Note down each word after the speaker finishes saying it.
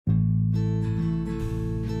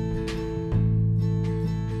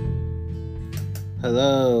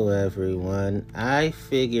Hello, everyone. I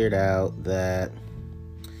figured out that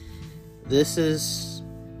this is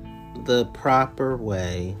the proper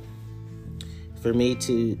way for me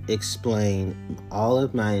to explain all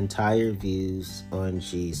of my entire views on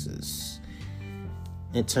Jesus.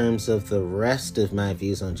 In terms of the rest of my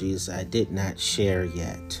views on Jesus, I did not share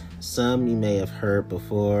yet. Some you may have heard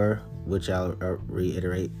before, which I'll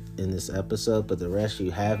reiterate in this episode, but the rest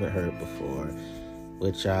you haven't heard before,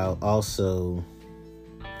 which I'll also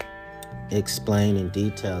explain in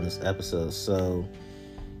detail in this episode. So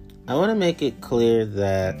I want to make it clear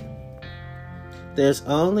that there's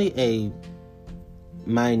only a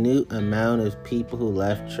minute amount of people who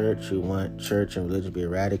left church who want church and religion to be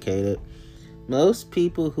eradicated. Most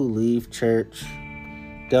people who leave church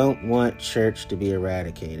don't want church to be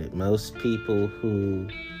eradicated. Most people who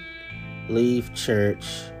leave church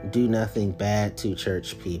do nothing bad to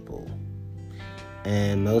church people.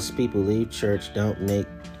 And most people who leave church don't make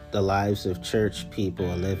the lives of church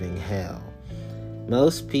people a living hell.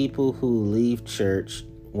 Most people who leave church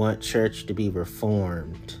want church to be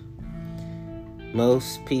reformed.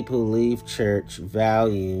 Most people who leave church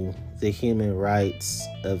value the human rights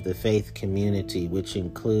of the faith community, which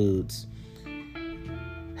includes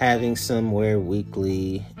having somewhere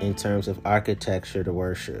weekly in terms of architecture to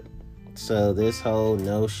worship. So this whole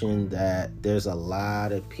notion that there's a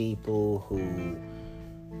lot of people who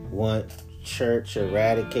want church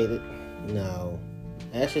eradicated, no.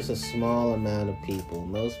 That's just a small amount of people.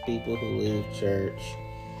 Most people who leave church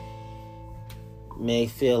may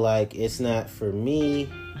feel like it's not for me,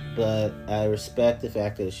 but I respect the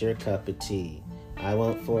fact that it's your cup of tea. I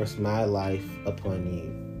won't force my life upon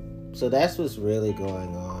you. So that's what's really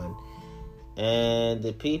going on. And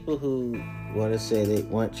the people who want to say they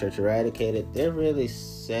want church eradicated, they're really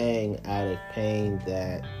saying out of pain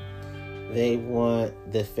that they want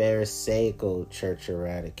the Pharisaical church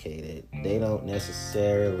eradicated. They don't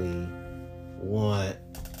necessarily want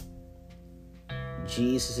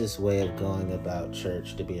Jesus' way of going about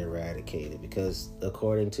church to be eradicated, because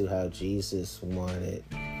according to how Jesus wanted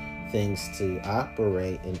things to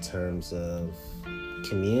operate in terms of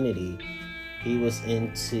community, he was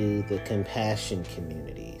into the compassion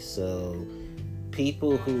community. So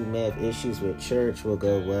people who may have issues with church will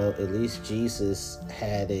go, well, at least Jesus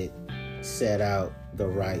had it set out the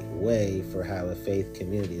right way for how a faith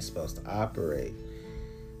community is supposed to operate.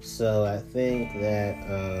 So I think that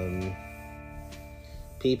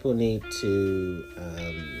people need to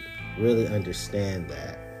really understand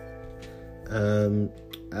that.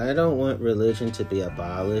 I don't want religion to be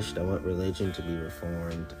abolished. I want religion to be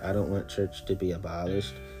reformed. I don't want church to be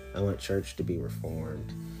abolished. I want church to be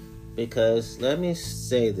reformed. Because let me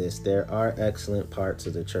say this, there are excellent parts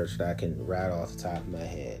of the church that I can rattle off the top of my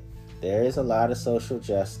head. There is a lot of social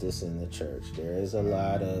justice in the church. There is a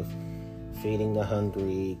lot of feeding the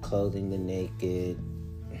hungry, clothing the naked,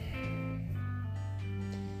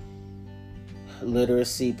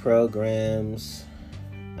 literacy programs.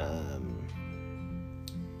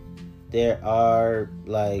 There are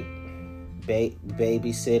like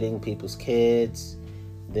babysitting people's kids.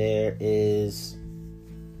 There is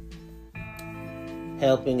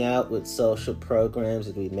helping out with social programs.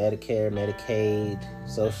 It could be Medicare, Medicaid,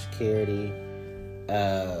 Social Security.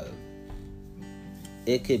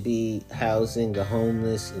 It could be housing the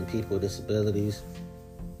homeless and people with disabilities.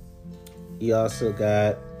 You also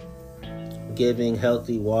got giving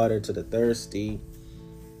healthy water to the thirsty.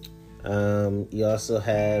 You also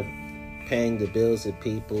have paying the bills of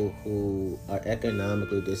people who are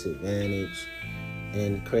economically disadvantaged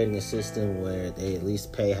and creating a system where they at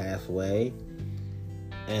least pay halfway.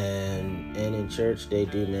 And in church, they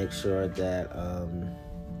do make sure that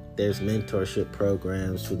there's mentorship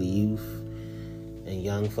programs for the youth and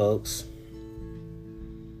young folks,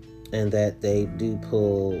 and that they do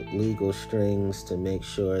pull legal strings to make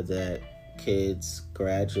sure that kids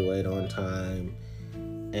graduate on time,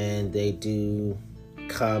 and they do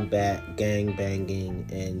combat gang banging,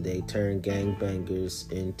 and they turn gangbangers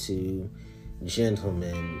into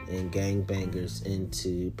gentlemen and gangbangers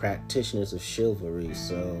into practitioners of chivalry.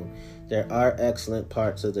 So there are excellent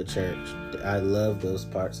parts of the church. I love those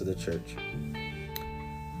parts of the church.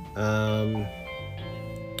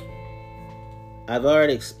 I've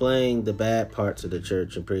already explained the bad parts of the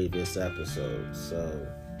church in previous episodes, so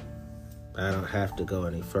I don't have to go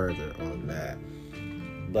any further on that.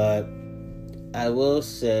 But I will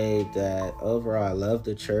say that overall, I love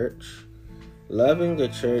the church. Loving the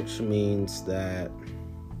church means that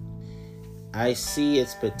I see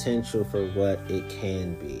its potential for what it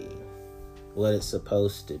can be, what it's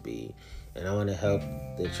supposed to be. And I want to help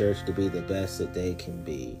the church to be the best that they can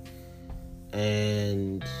be.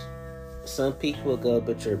 And some people will go,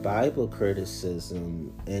 but your Bible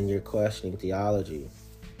criticism and you're questioning theology.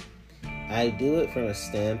 I do it from a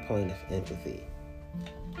standpoint of empathy,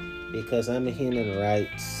 because I'm a human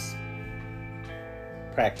rights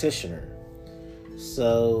practitioner.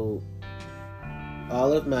 So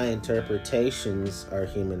all of my interpretations are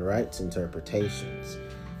human rights interpretations.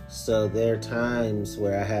 So there are times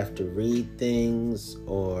where I have to read things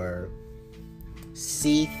or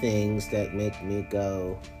see things that make me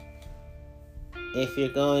go, if you're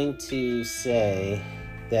going to say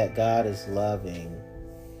that God is loving,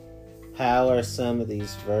 how are some of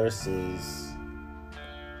these verses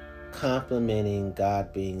complimenting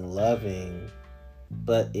God being loving,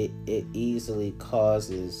 but it easily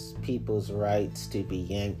causes people's rights to be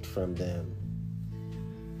yanked from them?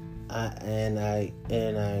 And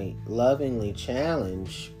I lovingly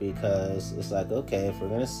challenge, because it's like, okay,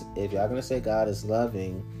 if y'all gonna say God is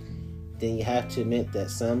loving, then you have to admit that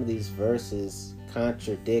some of these verses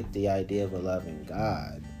contradict the idea of a loving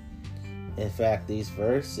God. In fact, these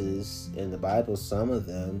verses in the Bible, some of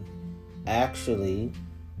them actually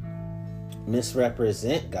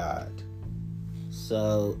misrepresent God.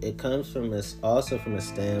 So it comes also from a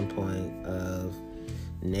standpoint of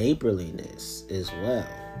neighborliness as well.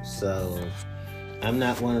 So I'm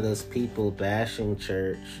not one of those people bashing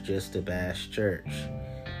church just to bash church.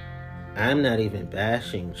 I'm not even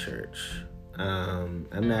bashing church. I'm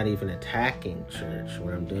not even attacking church.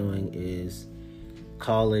 What I'm doing is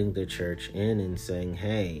calling the church in and saying,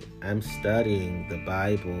 hey, I'm studying the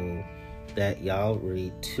Bible that y'all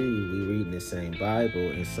read too. We read in the same Bible,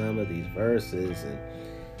 and some of these verses and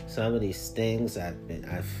some of these things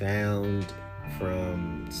I've found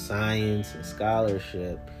from science and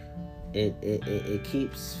scholarship, it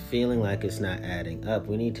keeps feeling like it's not adding up.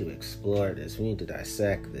 We need to explore this. We need to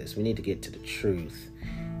dissect this. We need to get to the truth.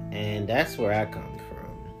 And that's where I come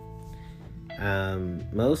from.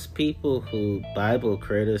 Most people who Bible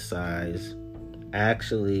criticize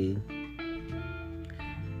actually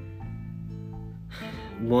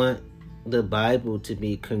want the Bible to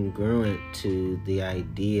be congruent to the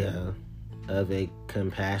idea of a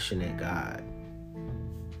compassionate God.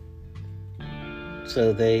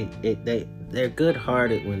 So they're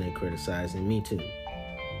good-hearted when they criticize, and me too.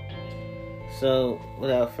 So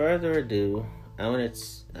without further ado, I want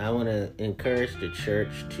to encourage the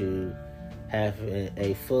church to have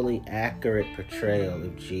a fully accurate portrayal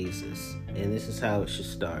of Jesus, and this is how it should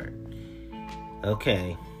start.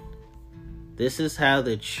 Okay, this is how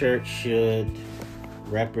the church should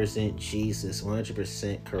represent Jesus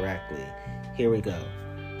 100% correctly. Here we go.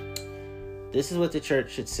 This is what the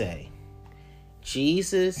church should say.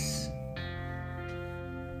 Jesus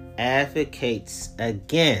advocates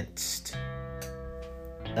against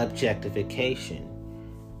objectification,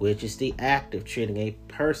 which is the act of treating a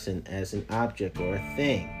person as an object or a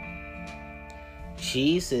thing.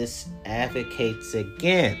 Jesus advocates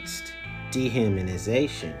against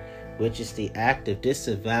dehumanization, which is the act of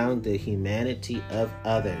disavowing the humanity of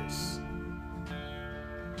others.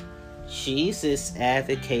 Jesus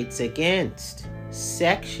advocates against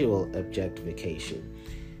sexual objectification,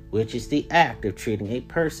 which is the act of treating a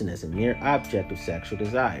person as a mere object of sexual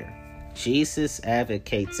desire. Jesus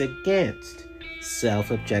advocates against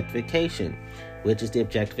self-objectification, which is the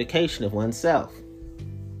objectification of oneself.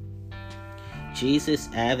 Jesus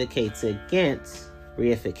advocates against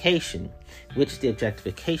reification, which is the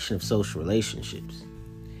objectification of social relationships.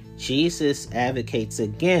 Jesus advocates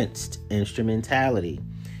against instrumentality,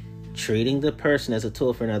 treating the person as a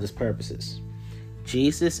tool for another's purposes.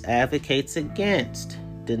 Jesus advocates against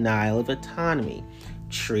denial of autonomy,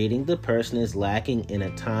 treating the person as lacking in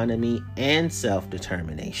autonomy and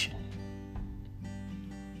self-determination.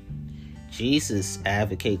 Jesus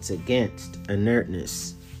advocates against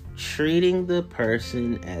inertness, treating the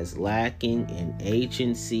person as lacking in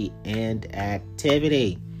agency and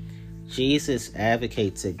activity. Jesus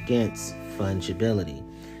advocates against fungibility,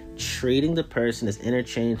 treating the person as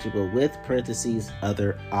interchangeable with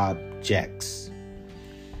other objects.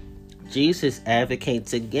 Jesus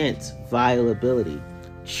advocates against violability,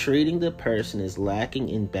 treating the person as lacking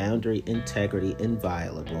in boundary, integrity, and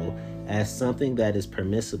violable as something that is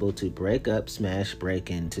permissible to break up, smash,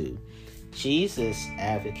 break into. Jesus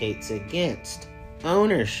advocates against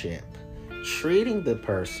ownership, treating the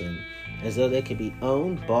person as though they can be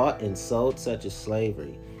owned, bought, and sold, such as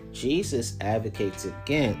slavery. Jesus advocates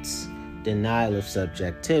against denial of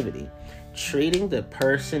subjectivity, treating the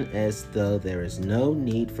person as though there is no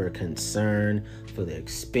need for concern for their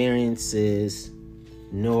experiences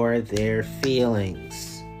nor their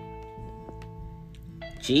feelings.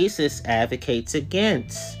 Jesus advocates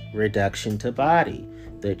against reduction to body,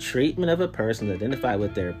 the treatment of a person identified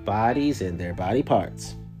with their bodies and their body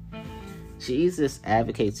parts. Jesus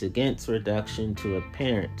advocates against reduction to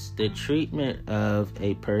appearance, the treatment of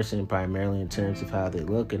a person primarily in terms of how they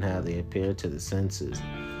look and how they appear to the senses.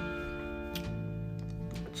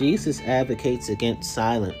 Jesus advocates against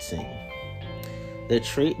silencing, the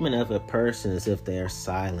treatment of a person as if they are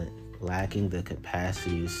silent, lacking the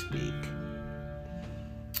capacity to speak.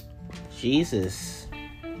 Jesus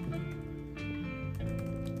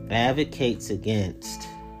advocates against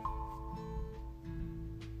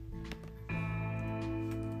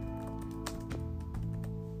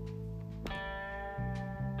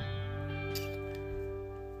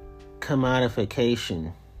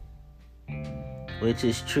commodification, which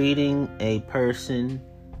is treating a person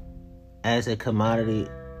as a commodity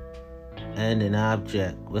and an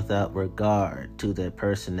object without regard to their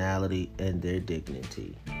personality and their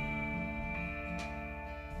dignity.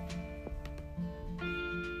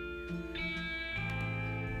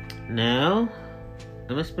 Now, I'm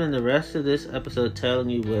going to spend the rest of this episode telling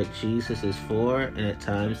you what Jesus is for and at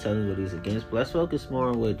times telling you what he's against. But let's focus more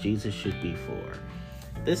on what Jesus should be for.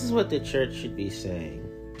 This is what the church should be saying.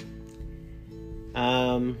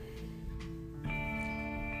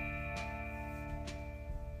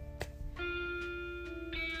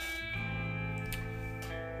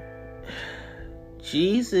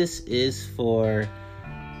 Jesus is for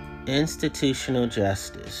institutional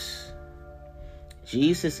justice.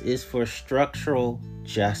 Jesus is for structural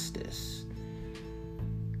justice.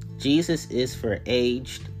 Jesus is for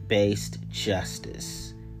age-based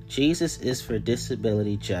justice. Jesus is for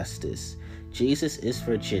disability justice. Jesus is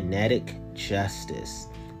for genetic justice.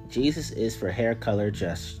 Jesus is for hair color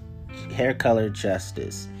justice.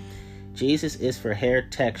 Jesus is for hair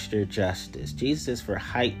texture justice. Jesus is for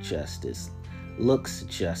height justice, looks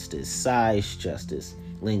justice, size justice,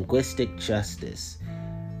 linguistic justice,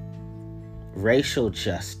 racial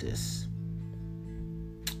justice,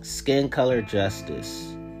 skin color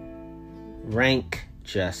justice, rank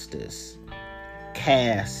justice,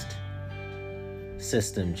 caste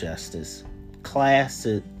system justice, class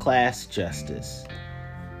justice,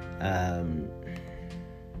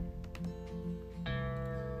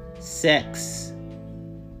 sex,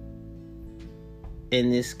 in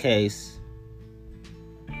this case,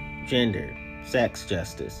 gender, sex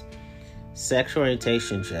justice, sexual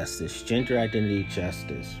orientation justice, gender identity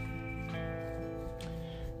justice,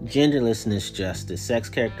 genderlessness justice, sex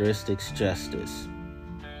characteristics justice.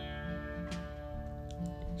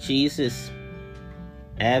 Jesus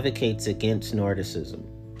advocates against Nordicism.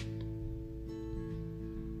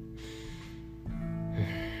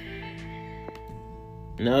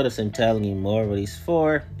 Notice I'm telling you more what he's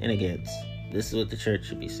for and against. This is what the church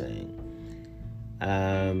should be saying.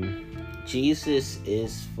 Jesus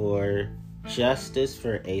is for justice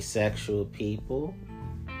for asexual people.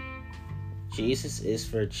 Jesus is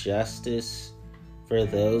for justice for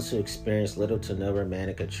those who experience little to no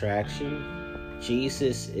romantic attraction.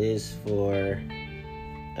 Jesus is for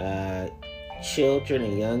children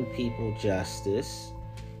and young people justice.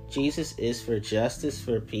 Jesus is for justice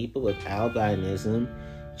for people with albinism.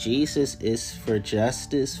 Jesus is for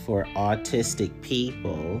justice for autistic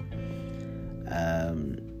people.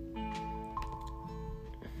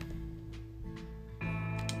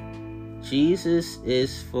 Jesus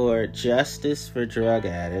is for justice for drug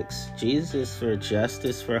addicts. Jesus is for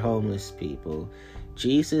justice for homeless people.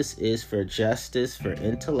 Jesus is for justice for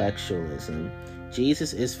intellectualism.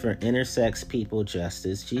 Jesus is for intersex people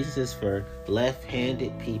justice. Jesus is for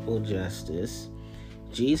left-handed people justice.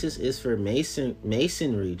 Jesus is for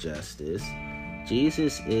masonry justice.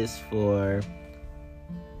 Jesus is for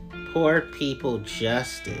poor people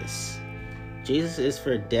justice. Jesus is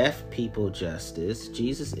for deaf people justice.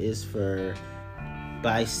 Jesus is for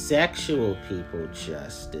bisexual people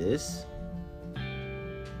justice.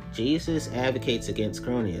 Jesus advocates against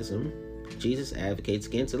cronyism. Jesus advocates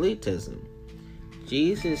against elitism.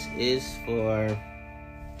 Jesus is for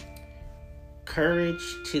courage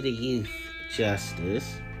to the youth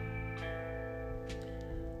justice.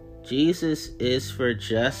 Jesus is for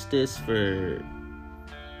justice for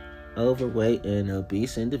overweight and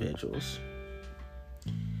obese individuals.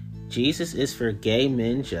 Jesus is for gay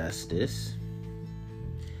men justice.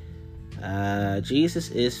 Jesus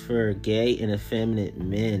is for gay and effeminate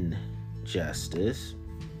men justice.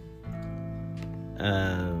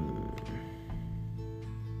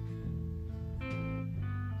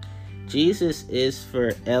 Jesus is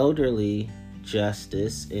for elderly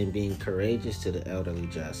justice and being courageous to the elderly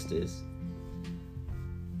justice.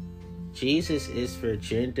 Jesus is for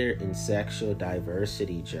gender and sexual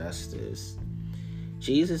diversity justice.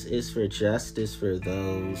 Jesus is for justice for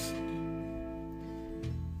those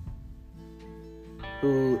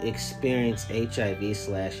who experience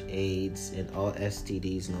HIV/AIDS and all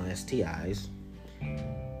STDs and all STIs.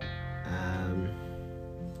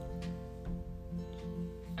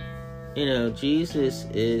 Jesus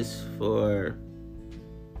is for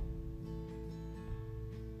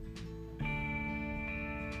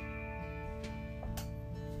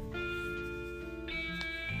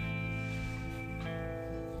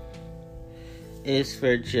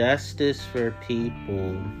justice for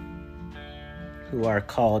people who are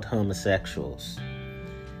called homosexuals.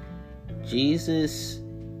 Jesus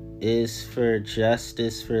is for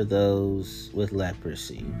justice for those with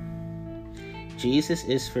leprosy. Jesus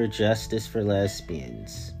is for justice for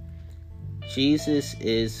lesbians. Jesus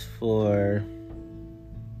is for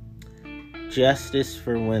justice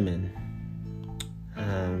for women.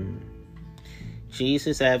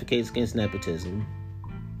 Jesus advocates against nepotism.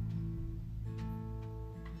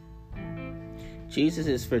 Jesus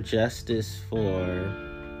is for justice for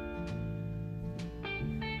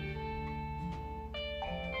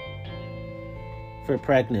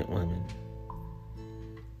pregnant women.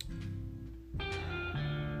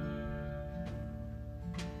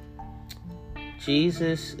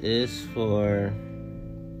 Jesus is for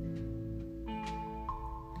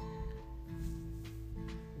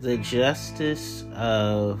the justice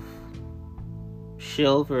of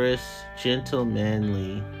chivalrous, gentle,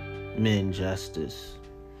 manly men justice.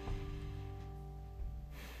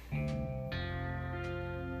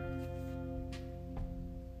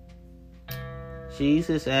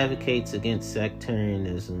 Jesus advocates against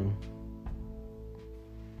sectarianism.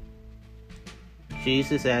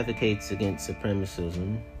 Jesus advocates against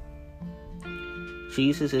supremacism.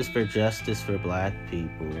 Jesus is for justice for black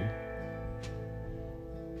people.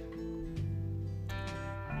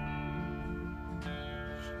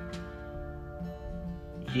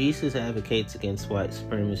 Jesus advocates against white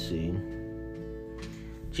supremacy.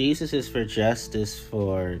 Jesus is for justice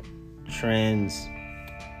for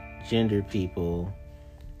transgender people,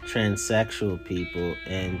 transsexual people,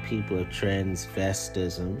 and people of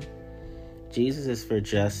transvestism. Jesus is for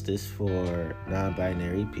justice for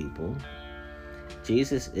non-binary people.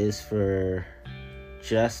 Jesus is for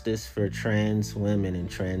justice for trans women and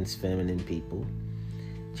trans feminine people.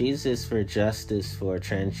 Jesus is for justice for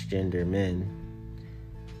transgender men.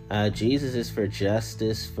 Jesus is for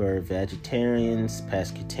justice for vegetarians,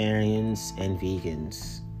 pescatarians, and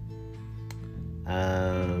vegans.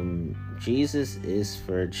 Jesus is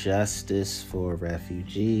for justice for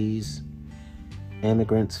refugees,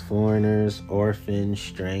 immigrants, foreigners, orphans,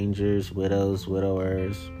 strangers, widows,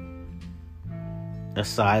 widowers,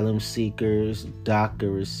 asylum seekers,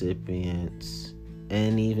 DACA recipients,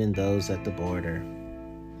 and even those at the border.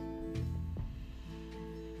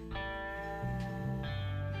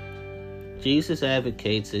 Jesus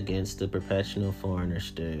advocates against the perpetual foreigner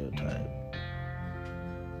stereotype.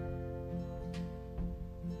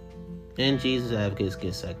 And Jesus advocates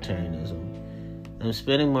against sectarianism. I'm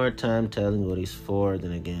spending more time telling what he's for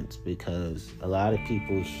than against, because a lot of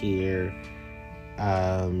people hear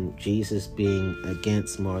Jesus being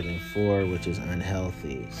against more than for, which is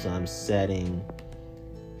unhealthy. So I'm setting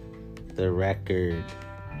the record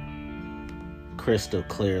crystal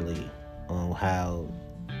clearly on how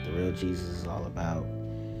the real Jesus is all about.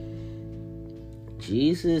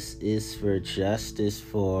 Jesus is for justice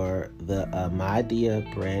for the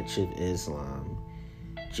Ahmadiyya branch of Islam.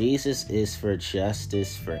 Jesus is for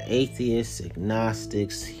justice for atheists,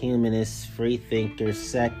 agnostics, humanists, freethinkers,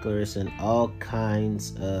 secularists, and all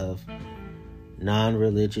kinds of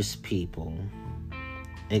non-religious people.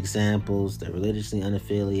 Examples, the religiously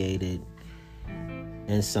unaffiliated,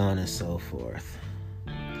 and so on and so forth.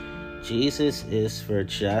 Jesus is for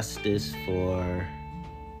justice for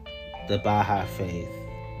the Baha'i Faith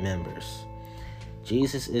members.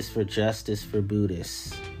 Jesus is for justice for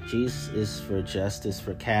Buddhists. Jesus is for justice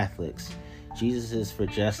for Catholics. Jesus is for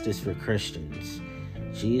justice for Christians.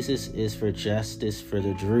 Jesus is for justice for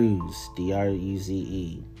the Druze,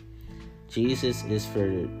 D-R-U-Z-E. Jesus is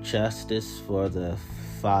for justice for the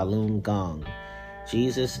Falun Gong.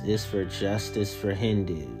 Jesus is for justice for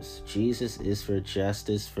Hindus. Jesus is for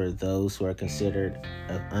justice for those who are considered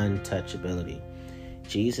of untouchability.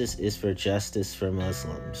 Jesus is for justice for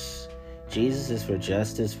Muslims. Jesus is for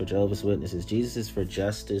justice for Jehovah's Witnesses. Jesus is for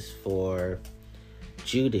justice for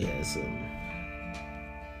Judaism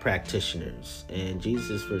practitioners. And Jesus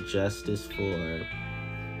is for justice for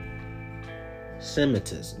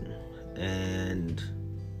Semitism. And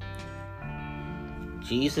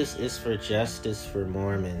Jesus is for justice for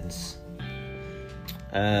Mormons.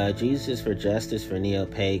 Jesus is for justice for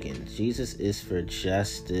neo-pagans. Jesus is for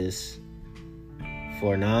justice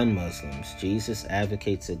for non-Muslims. Jesus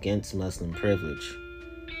advocates against Muslim privilege.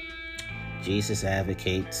 Jesus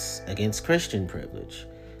advocates against Christian privilege.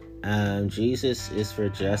 Jesus is for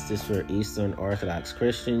justice for Eastern Orthodox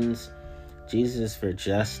Christians. Jesus is for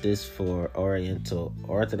justice for Oriental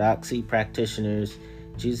Orthodoxy practitioners.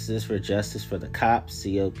 Jesus is for justice for the Copts,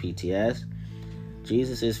 C-O-P-T-S.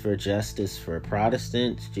 Jesus is for justice for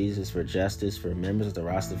Protestants. Jesus is for justice for members of the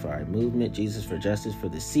Rastafari movement. Jesus is for justice for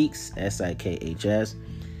the Sikhs, S-I-K-H-S.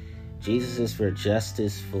 Jesus is for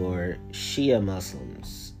justice for Shia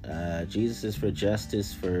Muslims. Jesus is for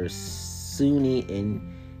justice for Sunni and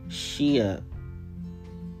Shia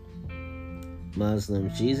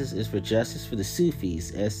Muslims. Jesus is for justice for the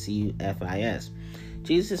Sufis, S-U-F-I-S.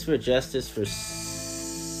 Jesus is for justice for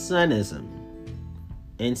Sunnism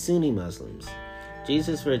and Sunni Muslims.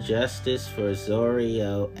 Jesus for justice for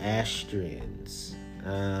Zoroastrians.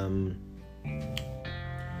 And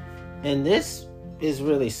this is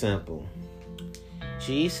really simple.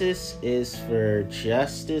 Jesus is for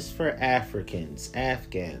justice for Africans,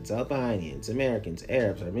 Afghans, Albanians, Americans,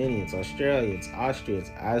 Arabs, Armenians, Australians, Austrians,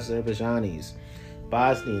 Azerbaijanis,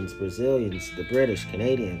 Bosnians, Brazilians, the British,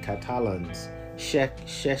 Canadian, Catalans,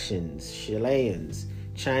 Chechens, Chileans,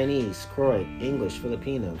 Chinese, Croat, English,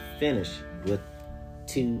 Filipino, Finnish with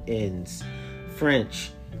 2 N's,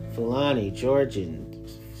 French, Fulani,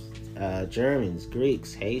 Georgians, Germans,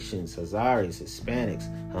 Greeks, Haitians, Hazaris, Hispanics,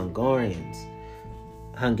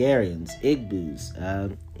 Hungarians, Igbos,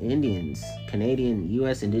 Indians, Canadian,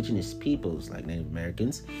 U.S. indigenous peoples like Native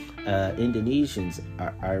Americans, Indonesians,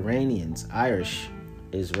 Iranians, Irish,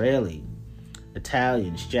 Israeli,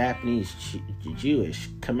 Italians, Japanese, Jewish,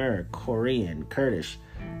 Khmer, Korean, Kurdish,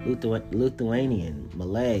 Lithuanian,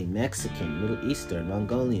 Malay, Mexican, Middle Eastern,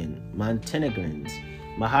 Mongolian, Montenegrins,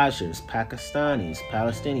 Mahajers, Pakistanis,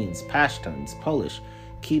 Palestinians, Pashtuns, Polish,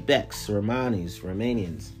 Quebecs, Romanis,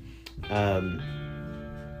 Romanians,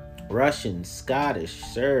 Russians, Scottish,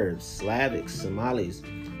 Serbs, Slavics, Somalis,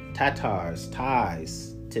 Tatars,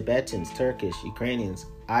 Thais, Tibetans, Turkish, Ukrainians,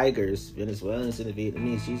 Uyghurs, Venezuelans, and the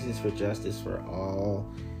Vietnamese. Jesus for justice for all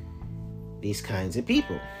these kinds of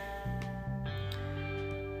people.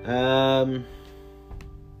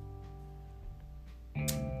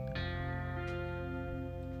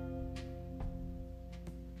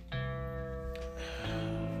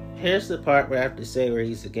 Here's the part where I have to say where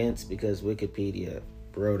he's against because Wikipedia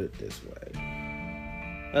wrote it this way.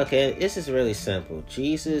 Okay, this is really simple.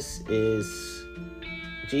 Jesus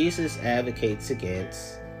advocates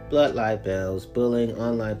against blood libels, bullying,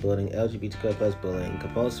 online bullying, LGBTQ plus bullying,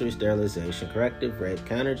 compulsory sterilization, corrective rape,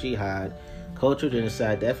 counter-jihad, cultural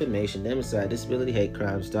genocide, defamation, democide, disability, hate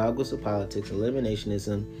crimes, dog whistle politics,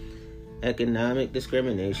 eliminationism, economic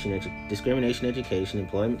discrimination, education,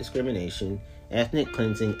 employment discrimination, ethnic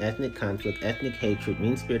cleansing, ethnic conflict, ethnic hatred,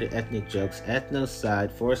 mean-spirited ethnic jokes,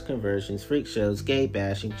 ethnocide, forced conversions, freak shows, gay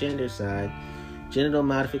bashing, gendercide, genital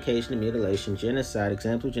modification and mutilation, genocide,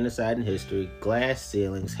 example of genocide in history, glass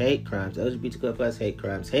ceilings, hate crimes, LGBTQ plus hate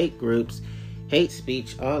crimes, hate groups, hate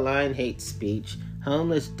speech, online hate speech,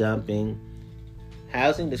 homeless dumping,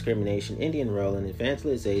 housing discrimination, Indian rolling,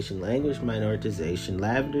 infantilization, language minoritization,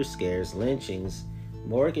 lavender scares, lynchings,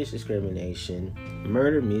 mortgage discrimination,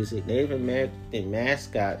 murder music, Native American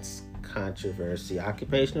mascots controversy,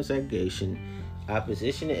 occupational segregation,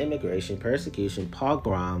 opposition to immigration, persecution,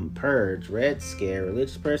 pogrom, purge, red scare,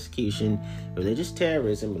 religious persecution, religious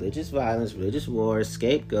terrorism, religious violence, religious wars,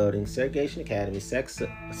 scapegoating, segregation academy,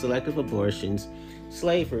 selective abortions,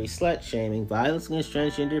 slavery, slut-shaming, violence against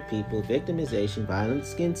transgender people, victimization,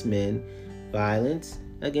 violence against men, violence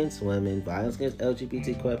against women, violence against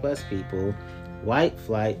LGBTQ plus people, white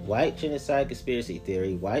flight, white genocide conspiracy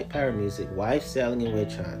theory, white power music, wife selling, and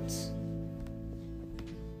witch hunts.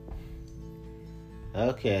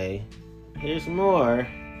 Okay, here's more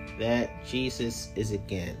that Jesus is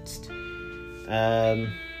against.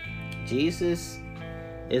 Jesus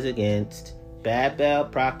is against Babel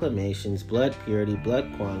proclamations, blood purity, blood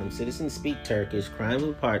quantum, citizens speak Turkish, crime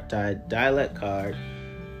of apartheid, dialect card,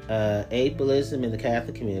 ableism in the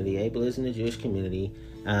Catholic community, ableism in the Jewish community,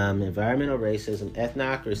 environmental racism,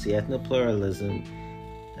 ethnocracy, ethnopluralism,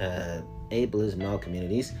 ableism in all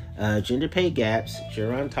communities, gender pay gaps,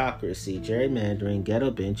 gerontocracy, gerrymandering,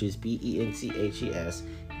 ghetto benches, BENCHES,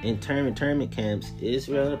 internment camps,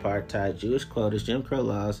 Israel and apartheid, Jewish quotas, Jim Crow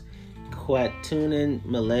laws, Quatunan,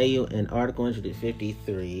 Malayo, and Article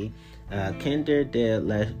 153, Kinder de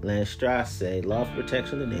la Strasse, law for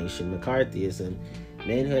protection of the nation, McCarthyism,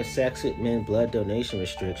 men who have sex with men, blood donation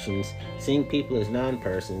restrictions, seeing people as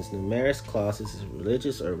non-persons, numerous clauses as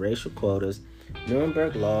religious or racial quotas,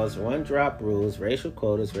 Nuremberg laws, one-drop rules, racial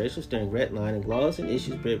quotas, racial steering, redlining, laws and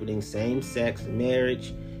issues prohibiting same-sex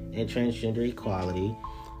marriage and transgender equality,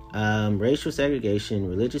 racial segregation,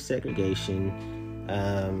 religious segregation,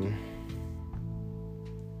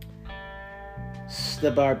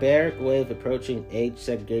 the barbaric way of approaching age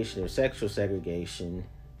segregation or sexual segregation,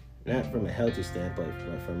 not from a healthy standpoint,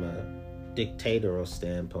 but from a dictatorial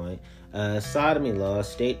standpoint, sodomy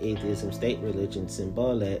laws, state atheism, state religion,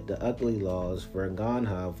 Symbolet, the ugly laws,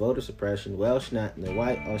 Verganha, voter suppression, Welsh not in the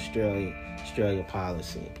white Australia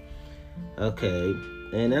policy. Okay,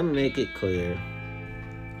 and I'm gonna make it clear.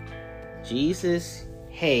 Jesus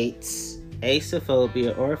hates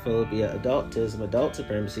asophobia, orophobia, adultism, adult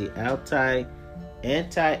supremacy,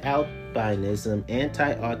 anti-albinism,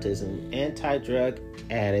 anti-autism, anti-drug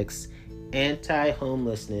addicts,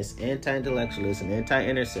 anti-homelessness, anti-intellectualism,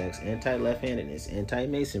 anti-intersex, anti-left-handedness,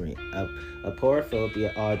 anti-masonry,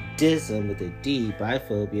 aporophobia, audism with a D,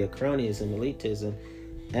 biphobia, cronyism, elitism,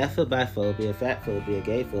 ephobiphobia, fatphobia,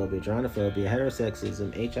 gayphobia, dronophobia,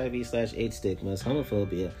 heterosexism, HIV/AIDS stigmas,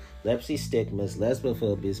 homophobia, leprosy stigmas,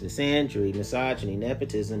 lesbophobias, misandry, misogyny,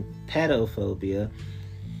 nepotism, pedophobia,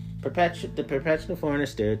 the perpetual foreigner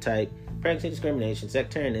stereotype, pregnancy discrimination,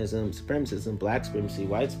 sectarianism, supremacism, black supremacy,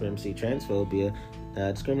 white supremacy, transphobia,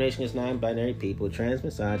 discrimination against non-binary people,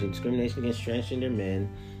 transmisogyny, discrimination against transgender men,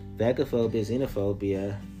 vagophobia,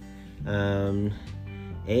 xenophobia,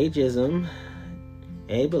 ageism,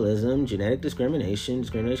 ableism, genetic discrimination,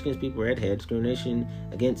 discrimination against people with red hair, discrimination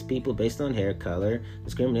against people based on hair color,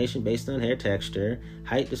 discrimination based on hair texture,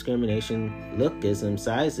 height discrimination, lookism,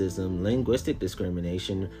 sizeism, linguistic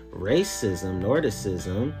discrimination, racism,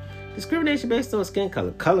 nordicism, discrimination based on skin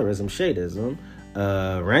color, colorism, shadism,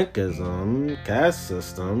 rankism, caste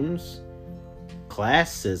systems,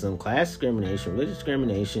 classism, class discrimination, religious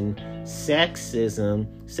discrimination, sexism,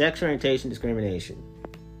 sexual orientation discrimination.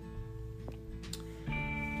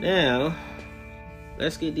 Now,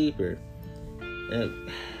 let's get deeper.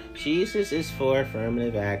 Jesus is for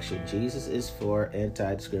affirmative action. Jesus is for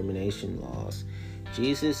anti-discrimination laws.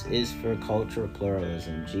 Jesus is for cultural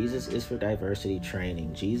pluralism. Jesus is for diversity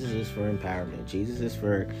training. Jesus is for empowerment. Jesus is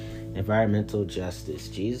for environmental justice.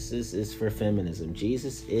 Jesus is for feminism.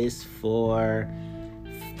 Jesus is for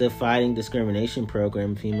the Fighting Discrimination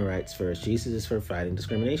Program of Human Rights First. Jesus is for fighting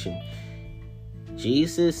discrimination.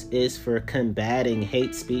 Jesus is for combating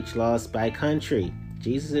hate speech laws by country.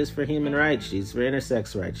 Jesus is for human rights. Jesus is for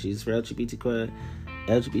intersex rights. Jesus is for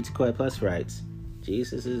LGBTQI plus rights.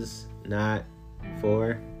 Jesus is not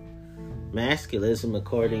for masculism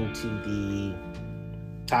according to the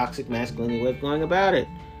toxic masculinity way of going about it.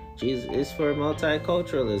 Jesus is for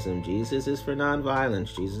multiculturalism. Jesus is for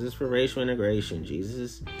nonviolence. Jesus is for racial integration.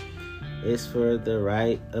 Jesus is for the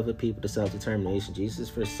right of a people to self-determination. Jesus is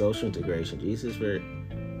for social integration. Jesus is for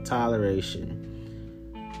toleration.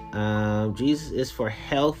 Jesus is for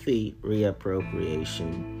healthy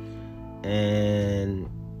reappropriation. And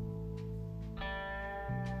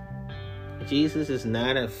Jesus is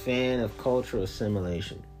not a fan of cultural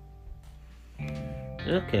assimilation.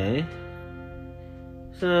 Okay.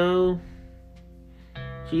 So,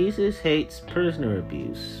 Jesus hates prisoner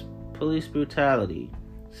abuse, police brutality,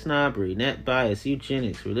 snobbery, net bias,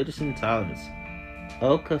 eugenics, religious intolerance,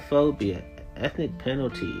 okaphobia, ethnic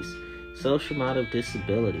penalties, social model of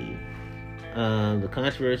disability, the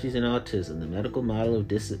controversies in autism, the medical model of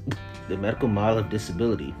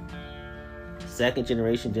disability, second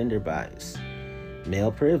generation gender bias,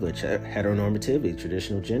 male privilege, heteronormativity,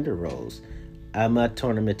 traditional gender roles,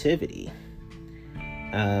 amatonormativity,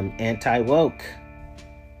 anti-woke,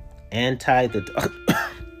 anti-the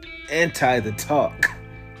talk,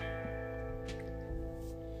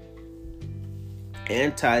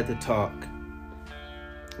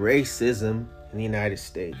 racism in the United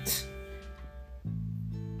States,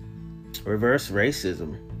 reverse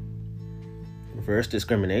racism, reverse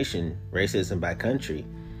discrimination, racism by country,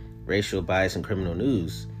 racial bias in criminal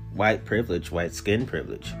news, white privilege, white skin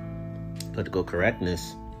privilege, political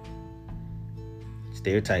correctness,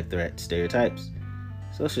 stereotype threat, stereotypes,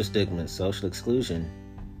 social stigmas, social exclusion,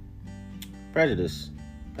 prejudice,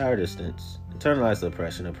 power distance, internalized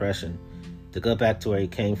oppression, to go back to where he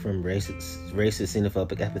came from, racist,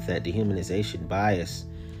 xenophobic epithet, dehumanization, bias.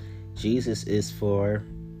 Jesus is for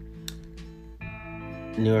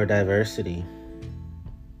neurodiversity.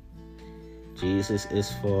 Jesus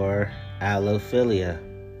is for allophilia.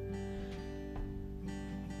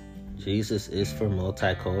 Jesus is for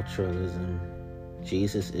multiculturalism.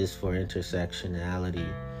 Jesus is for intersectionality.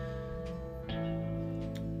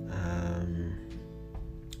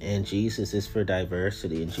 And Jesus is for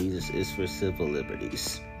diversity, and Jesus is for civil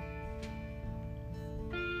liberties.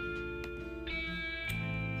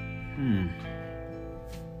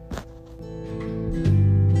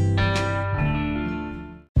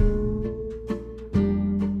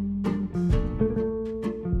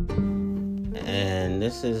 And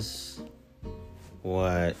this is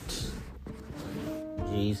what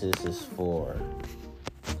Jesus is for.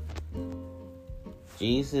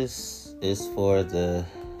 Jesus is for the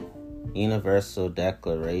Universal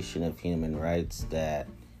Declaration of Human Rights that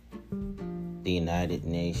the United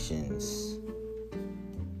Nations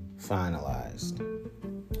finalized.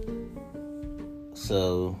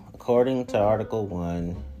 So, according to Article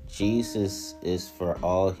 1, Jesus is for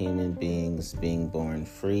all human beings being born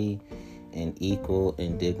free and equal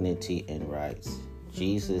in dignity and rights.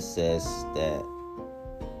 Jesus says that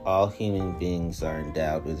all human beings are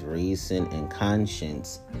endowed with reason and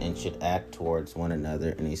conscience and should act towards one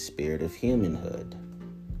another in a spirit of humanhood,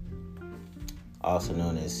 also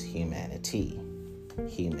known as humanity,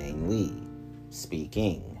 humanely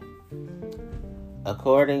speaking.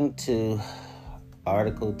 According to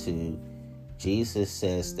Article 2, Jesus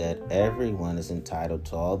says that everyone is entitled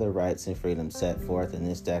to all the rights and freedoms set forth in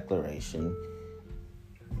this declaration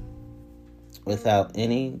without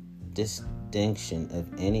any distinction of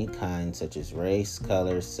any kind, such as race,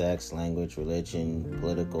 color, sex, language, religion,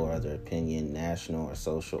 political or other opinion, national or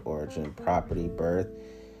social origin, property, birth,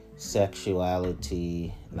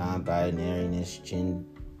 sexuality, non-binariness,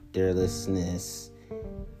 genderlessness,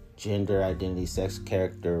 gender identity, sex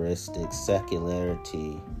characteristics,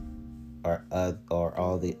 secularity, or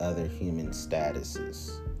all the other human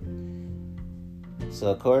statuses.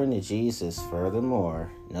 So according to Jesus,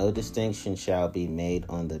 furthermore, no distinction shall be made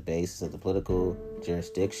on the basis of the political,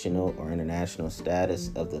 jurisdictional, or international status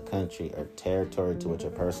of the country or territory to which a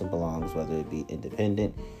person belongs, whether it be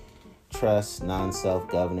independent, trust,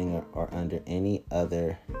 non-self-governing, or under any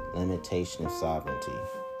other limitation of sovereignty.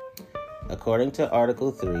 According to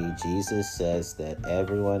Article 3, Jesus says that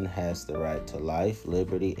everyone has the right to life,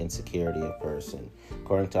 liberty, and security of person.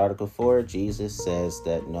 According to Article 4, Jesus says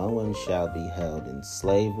that no one shall be held in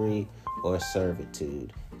slavery or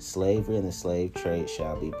servitude. Slavery and the slave trade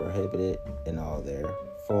shall be prohibited in all their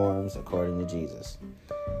forms, according to Jesus.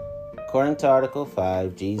 According to Article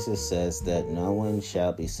 5, Jesus says that no one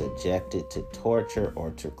shall be subjected to torture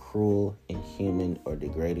or to cruel, inhuman, or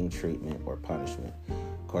degrading treatment or punishment.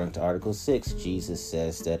 According to Article 6, Jesus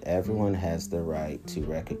says that everyone has the right to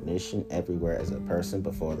recognition everywhere as a person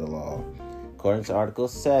before the law. According to Article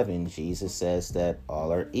 7, Jesus says that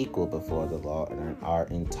all are equal before the law and are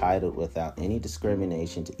entitled without any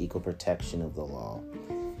discrimination to equal protection of the law.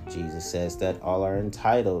 Jesus says that all are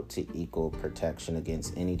entitled to equal protection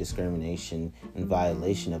against any discrimination and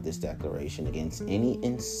violation of this declaration, against any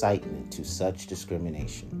incitement to such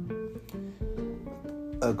discrimination.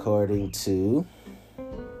 According to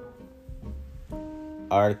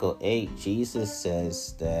Article 8, Jesus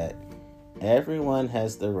says that everyone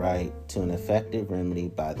has the right to an effective remedy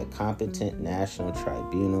by the competent national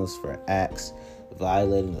tribunals for acts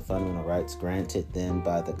violating the fundamental rights granted them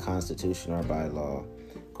by the Constitution or by law.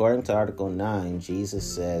 According to Article 9, Jesus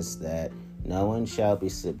says that no one shall be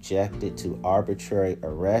subjected to arbitrary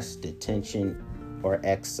arrest, detention, or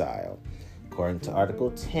exile. According to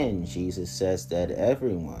Article 10, Jesus says that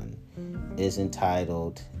everyone is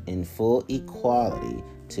entitled in full equality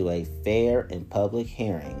to a fair and public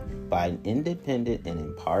hearing by an independent and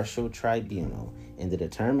impartial tribunal in the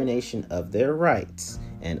determination of their rights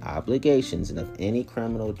and obligations and of any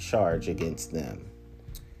criminal charge against them.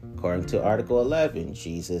 According to Article 11,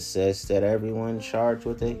 Jesus says that everyone charged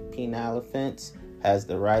with a penal offense has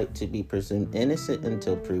the right to be presumed innocent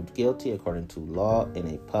until proved guilty according to law in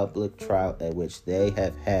a public trial at which they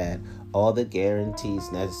have had all the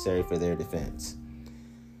guarantees necessary for their defense.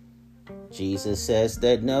 Jesus says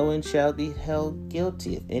that no one shall be held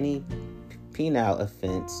guilty of any penal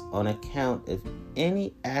offense on account of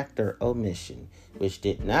any act or omission which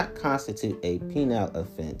did not constitute a penal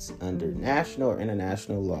offense under national or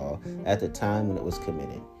international law at the time when it was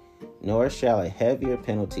committed, nor shall a heavier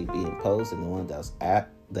penalty be imposed than the one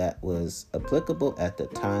that was applicable at the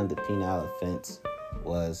time the penal offense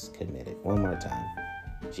was committed. One more time.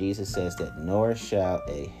 Jesus says that nor shall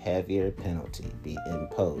a heavier penalty be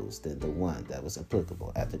imposed than the one that was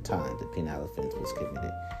applicable at the time the penal offense was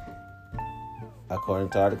committed. According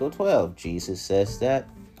to Article 12, Jesus says that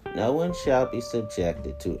no one shall be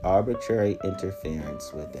subjected to arbitrary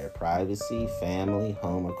interference with their privacy, family,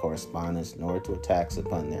 home, or correspondence, nor to attacks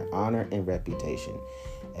upon their honor and reputation.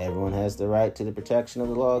 Everyone has the right to the protection of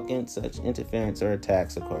the law against such interference or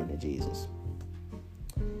attacks, according to Jesus.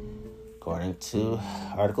 According to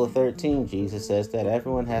Article 13, Jesus says that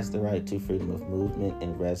everyone has the right to freedom of movement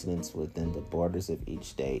and residence within the borders of each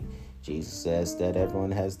state. Jesus says that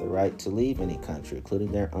everyone has the right to leave any country,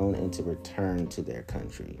 including their own, and to return to their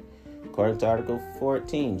country. According to Article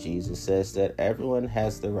 14, Jesus says that everyone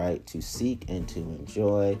has the right to seek and to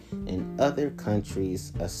enjoy in other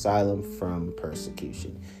countries asylum from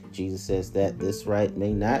persecution. Jesus says that this right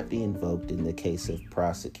may not be invoked in the case of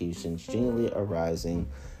prosecutions generally arising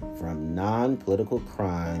from non-political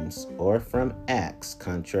crimes or from acts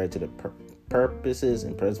contrary to the purposes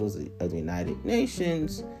and principles of the United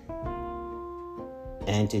Nations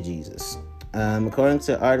and to Jesus. According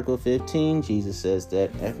to Article 15, Jesus says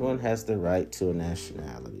that everyone has the right to a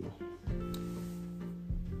nationality.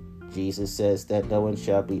 Jesus says that no one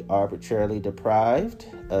shall be arbitrarily deprived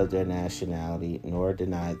of their nationality nor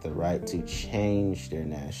denied the right to change their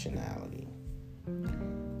nationality.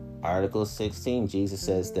 Article 16, Jesus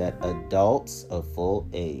says that adults of full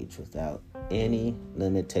age without any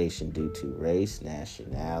limitation due to race,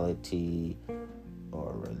 nationality,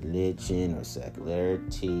 or religion, or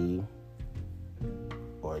secularity,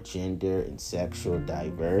 or gender and sexual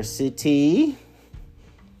diversity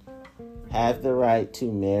have the right to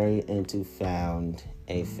marry and to found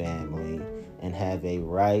a family and have a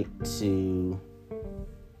right to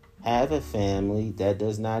have a family that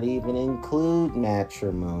does not even include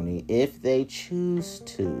matrimony if they choose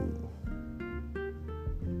to.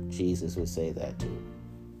 Jesus would say that too.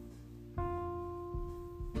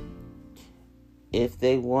 If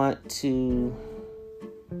they want to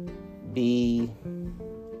be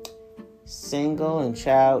single and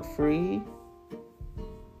child-free,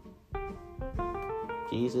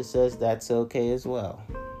 Jesus says that's okay as well.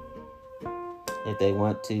 If they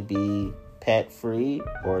want to be pet-free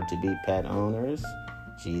or to be pet owners,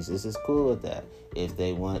 Jesus is cool with that. If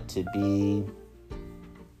they want to be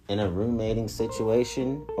in a roommating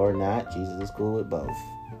situation or not, Jesus is cool with both.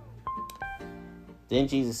 Then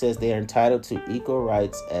Jesus says they are entitled to equal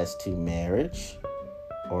rights as to marriage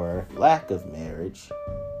or lack of marriage,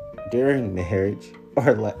 during marriage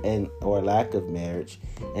or lack of marriage,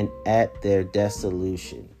 and at their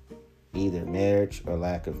dissolution, either marriage or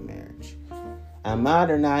lack of marriage. I'm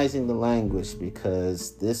modernizing the language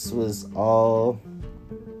because this was all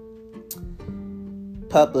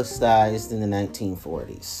publicized in the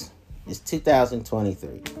 1940s. It's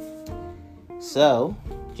 2023. So,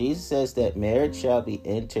 Jesus says that marriage shall be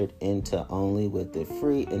entered into only with the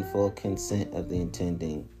free and full consent of the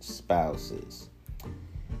intending spouses.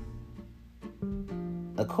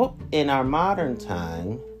 In our modern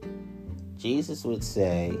time, Jesus would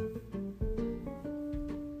say,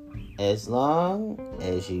 as long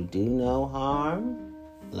as you do no harm,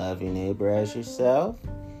 love your neighbor as yourself,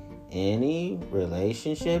 any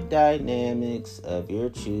relationship dynamics of your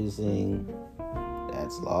choosing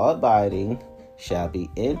that's law-abiding shall be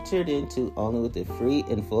entered into only with the free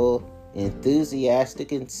and full enthusiastic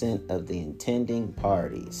consent of the intending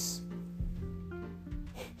parties.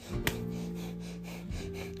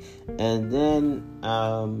 And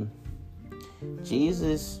then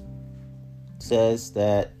Jesus says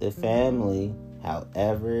that the family,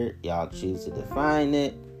 however y'all choose to define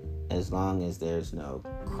it, as long as there's no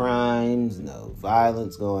crimes, no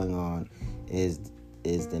violence going on, is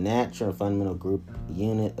the natural and fundamental group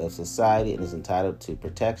unit of society and is entitled to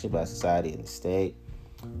protection by society and the state.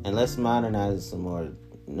 And let's modernize it some more.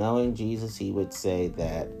 Knowing Jesus, he would say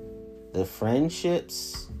that the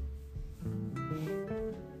friendships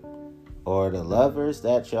or the lovers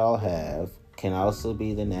that y'all have can also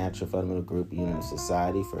be the natural fundamental group unit of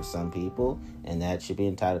society for some people, and that should be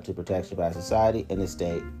entitled to protection by society and the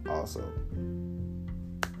state also.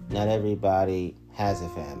 Not everybody has a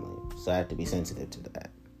family, so I have to be sensitive to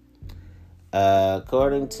that.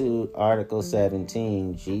 According to Article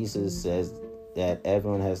 17, Jesus says that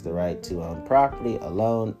everyone has the right to own property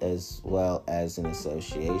alone as well as in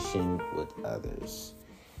association with others.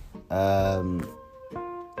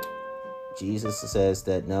 Jesus says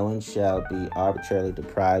that no one shall be arbitrarily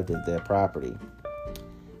deprived of their property.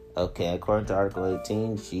 Okay, according to Article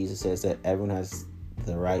 18, Jesus says that everyone has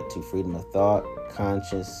the right to freedom of thought,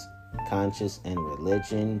 conscience and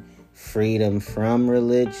religion, freedom from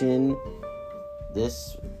religion.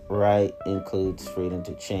 This right includes freedom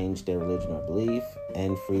to change their religion or belief,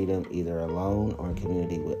 and freedom either alone or in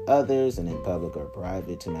community with others and in public or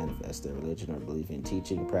private to manifest their religion or belief in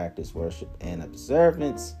teaching, practice, worship, and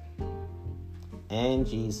observance. And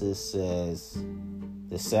Jesus says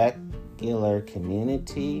the secular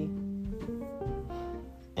community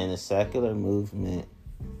and the secular movement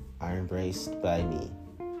are embraced by me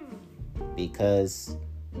because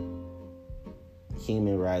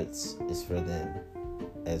human rights is for them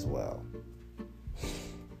as well.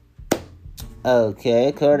 Okay,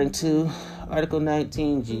 according to Article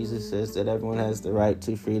 19, Jesus says that everyone has the right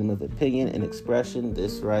to freedom of opinion and expression.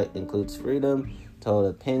 This right includes freedom to hold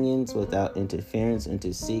opinions without interference and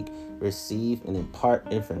to seek, receive, and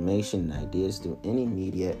impart information and ideas through any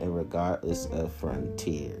media and regardless of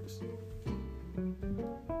frontiers.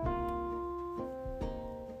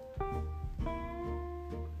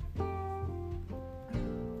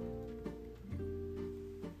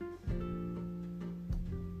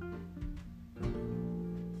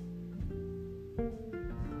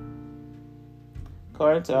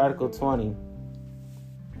 According to Article 20,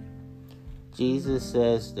 Jesus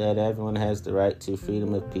says that everyone has the right to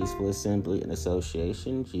freedom of peaceful assembly and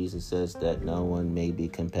association. Jesus says that no one may be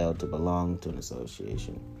compelled to belong to an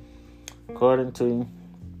association. According to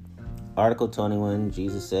Article 21,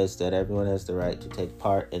 Jesus says that everyone has the right to take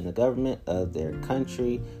part in the government of their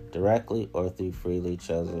country directly or through freely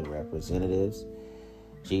chosen representatives.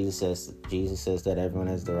 Jesus says that everyone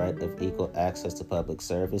has the right of equal access to public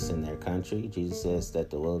service in their country. Jesus says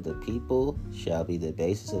that the will of the people shall be the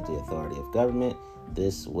basis of the authority of government.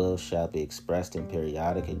 This will shall be expressed in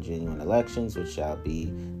periodic and genuine elections, which shall be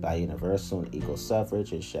by universal and equal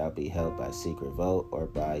suffrage, and shall be held by secret vote or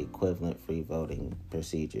by equivalent free voting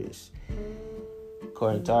procedures.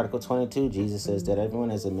 According to Article 22, Jesus says that everyone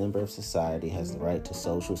as a member of society has the right to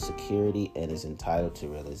social security and is entitled to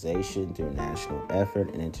realization through national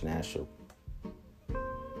effort and international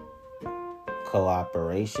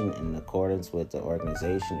cooperation in accordance with the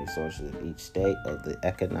organization and resources of each state of the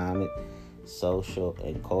economic, social,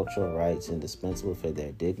 and cultural rights indispensable for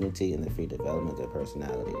their dignity and the free development of their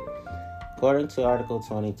personality. According to Article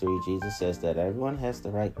 23, Jesus says that everyone has the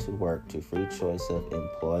right to work, to free choice of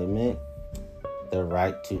employment, the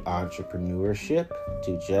right to entrepreneurship,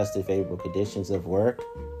 to just and favorable conditions of work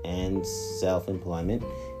and self-employment,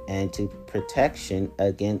 and to protection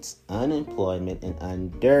against unemployment and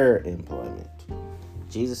underemployment.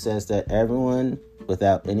 Jesus says that everyone,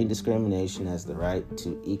 without any discrimination, has the right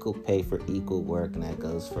to equal pay for equal work, and that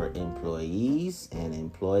goes for employees and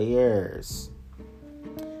employers.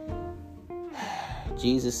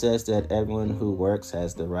 Jesus says that everyone who works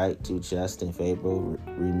has the right to just and favorable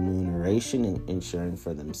remuneration, and ensuring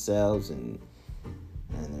for themselves and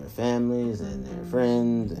their families and their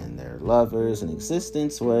friends and their lovers an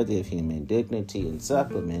existence worthy of human dignity and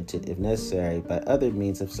supplemented, if necessary, by other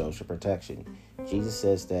means of social protection. Jesus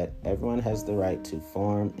says that everyone has the right to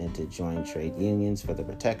form and to join trade unions for the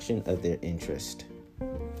protection of their interest.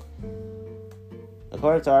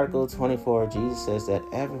 According to Article 24, Jesus says that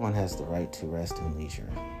everyone has the right to rest and leisure,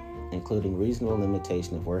 including reasonable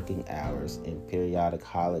limitation of working hours and periodic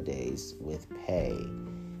holidays with pay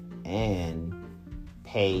and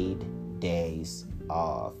paid days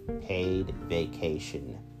off, paid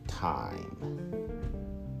vacation time.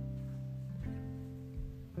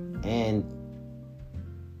 And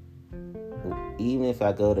even if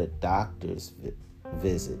I go to doctor's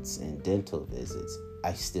visits and dental visits,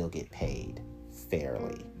 I still get paid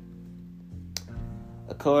fairly.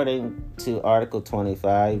 According to Article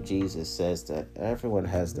 25, Jesus says that everyone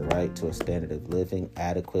has the right to a standard of living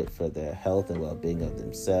adequate for their health and well-being of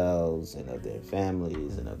themselves and of their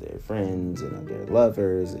families and of their friends and of their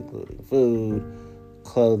lovers, including food,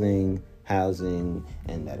 clothing, housing,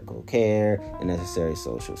 and medical care, and necessary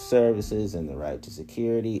social services, and the right to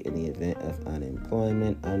security in the event of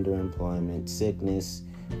unemployment, underemployment, sickness,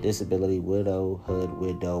 disability,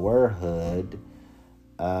 widowerhood,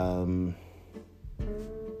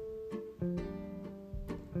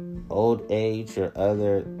 old age or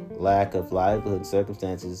other lack of livelihood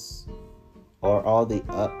circumstances, or all the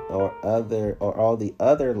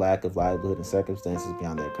other lack of livelihood and circumstances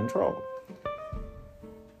beyond their control.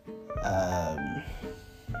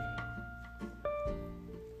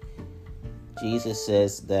 Jesus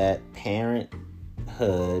says that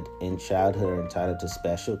parenthood and childhood are entitled to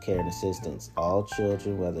special care and assistance. All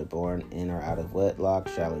children, whether born in or out of wedlock,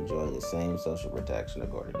 shall enjoy the same social protection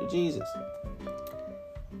according to Jesus.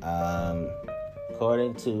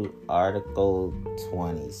 According to Article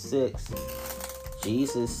 26,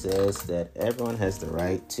 Jesus says that everyone has the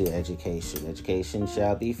right to education. Education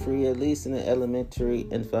shall be free, at least in the elementary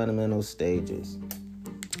and fundamental stages.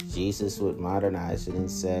 Jesus would modernize it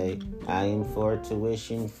and say, I am for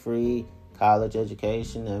tuition-free college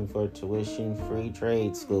education and for tuition-free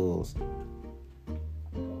trade schools.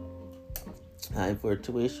 I'm for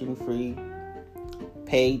tuition-free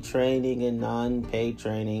paid training and non-paid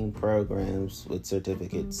training programs with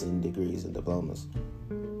certificates and degrees and diplomas.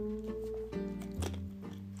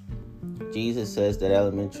 Jesus says that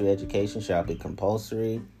elementary education shall be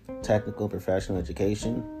compulsory, technical professional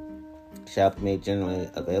education shall be made generally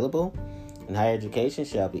available, and higher education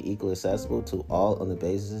shall be equally accessible to all on the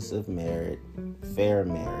basis of merit, fair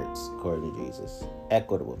merits, according to Jesus,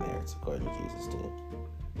 equitable merits, according to Jesus, too.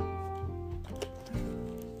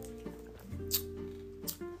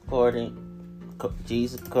 According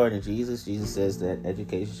to Jesus, Jesus says that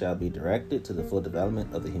education shall be directed to the full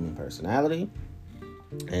development of the human personality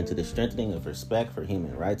and to the strengthening of respect for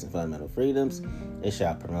human rights and fundamental freedoms. It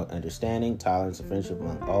shall promote understanding, tolerance, and friendship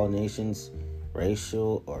among all nations,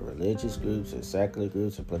 racial or religious groups or secular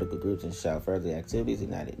groups or political groups, and shall further the activities of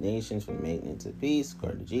the United Nations for the maintenance of peace,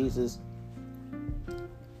 according to Jesus.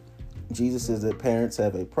 Jesus says that parents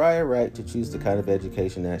have a prior right to choose the kind of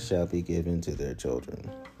education that shall be given to their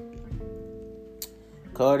children.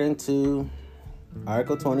 According to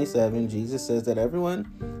Article 27, Jesus says that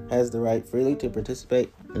everyone has the right freely to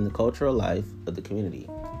participate in the cultural life of the community,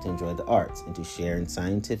 to enjoy the arts, and to share in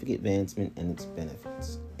scientific advancement and its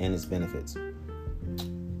benefits.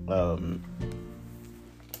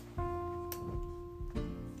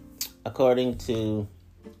 According to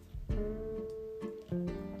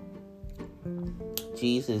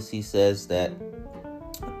Jesus, Jesus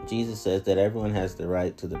says that everyone has the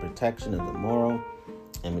right to the protection of the moral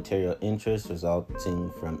and material interests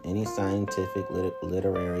resulting from any scientific,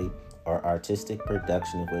 literary, or artistic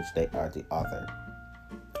production of which they are the author.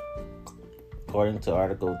 According to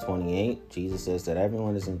Article 28, Jesus says that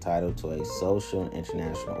everyone is entitled to a social and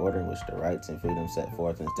international order in which the rights and freedoms set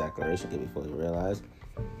forth in this declaration can be fully realized.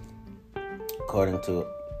 According to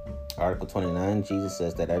Article 29, Jesus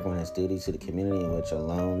says that everyone has duties to the community in which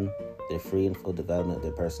alone the free and full development of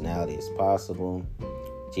their personality is possible.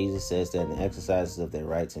 Jesus says that in the exercises of their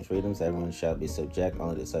rights and freedoms, everyone shall be subject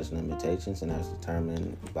only to such limitations and as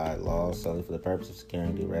determined by law solely for the purpose of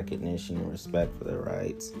securing the recognition and respect for the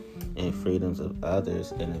rights and freedoms of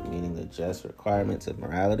others and of meeting the just requirements of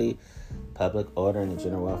morality, public order, and the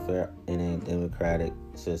general welfare in a democratic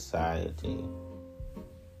society.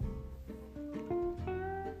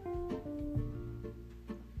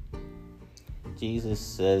 Jesus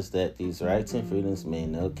says that these rights and freedoms may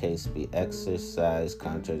in no case be exercised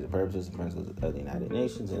contrary to the purposes and principles of the United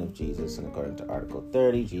Nations and of Jesus. And according to Article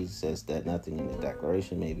 30, Jesus says that nothing in the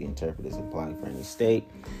Declaration may be interpreted as implying for any state,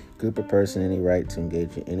 group, or person any right to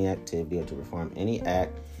engage in any activity or to perform any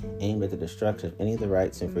act aimed at the destruction of any of the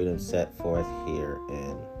rights and freedoms set forth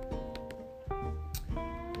herein.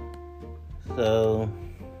 So,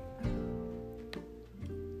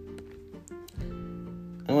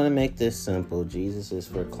 I want to make this simple. Jesus is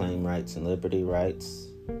for claim rights and liberty rights,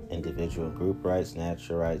 individual and group rights,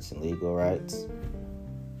 natural rights and legal rights,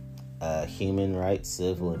 human rights,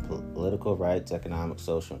 civil and political rights, economic,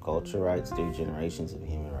 social, and cultural rights, 3 generations of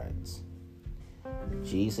human rights.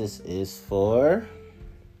 Jesus is for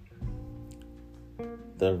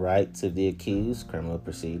the rights of the accused, criminal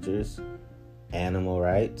procedures, animal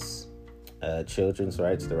rights, children's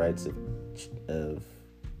rights, the rights of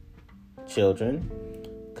children,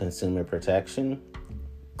 consumer protection,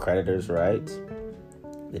 creditors' rights,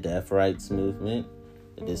 the deaf rights movement,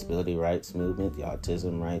 the disability rights movement, the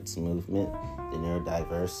autism rights movement, the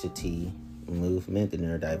neurodiversity movement, the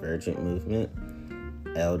neurodivergent movement,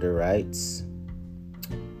 elder rights,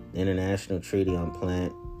 the International Treaty on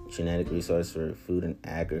Plant Genetic Resources for Food and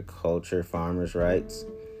Agriculture, farmers' rights,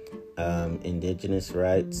 indigenous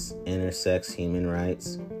rights, intersex human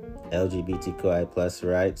rights, LGBTQI plus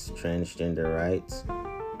rights, transgender rights,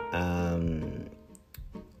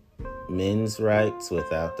 men's rights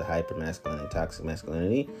without the hypermasculine and toxic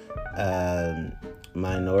masculinity,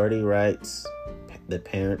 minority rights, the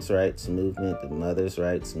parents' rights movement, the mother's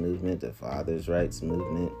rights movement, the father's rights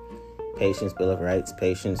movement, Patients' Bill of Rights,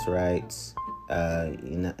 patients' rights,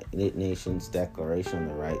 United Nations Declaration on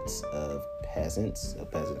the Rights of Peasants,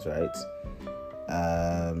 rights,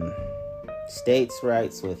 states'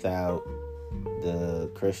 rights without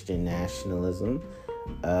the Christian nationalism,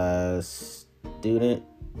 student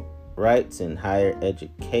rights in higher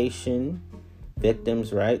education,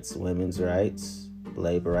 victims' rights, women's rights,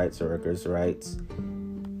 labor rights, workers' rights,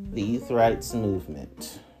 the youth rights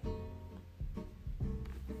movement.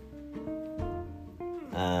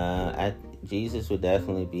 Jesus would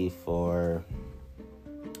definitely be for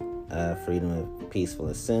freedom of peaceful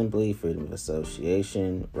assembly, freedom of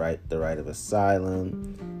association, the right of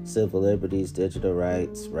asylum, civil liberties, digital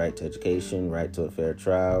rights, right to education, right to a fair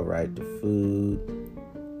trial, right to food,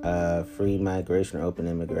 free migration or open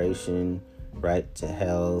immigration, right to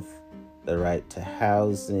health, the right to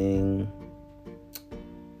housing,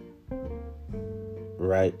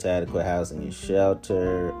 right to adequate housing and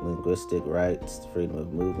shelter, linguistic rights, freedom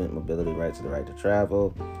of movement, mobility rights, and the right to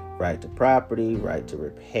travel, right to property, right to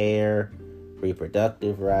repair,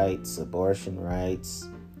 reproductive rights, abortion rights,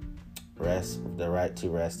 the right to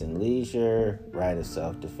rest and leisure, right of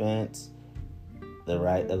self-defense, the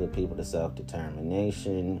right of the people to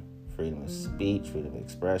self-determination, freedom of speech, freedom of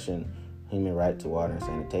expression, human right to water and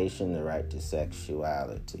sanitation, the right to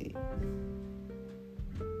sexuality.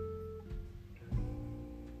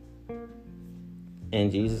 And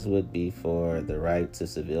Jesus would be for the right to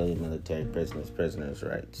civilian military prisoners'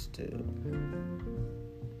 rights too.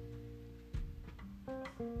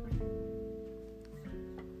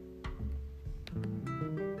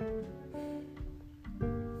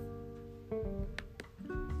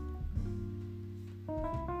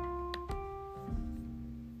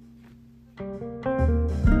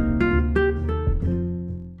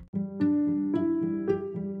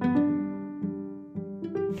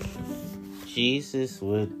 Jesus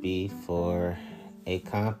would be for a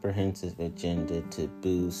comprehensive agenda to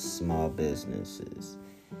boost small businesses.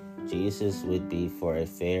 Jesus would be for a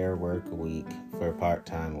fair work week for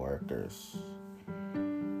part-time workers,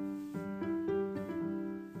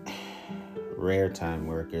 rare time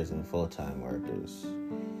workers, and full-time workers.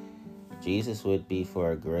 Jesus would be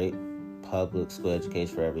for a great public school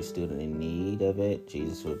education for every student in need of it.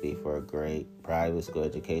 Jesus would be for a great private school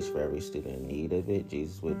education for every student in need of it.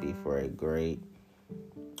 Jesus would be for a great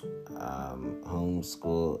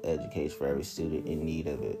homeschool education for every student in need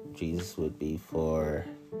of it. Jesus would be for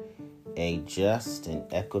a just and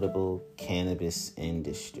equitable cannabis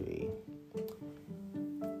industry.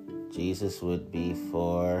 Jesus would be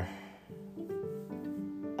for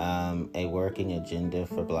a working agenda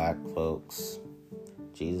for Black folks.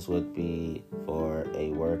 Jesus would be for a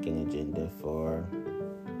working agenda for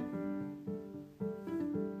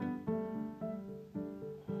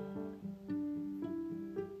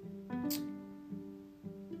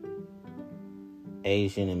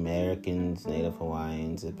Asian Americans, Native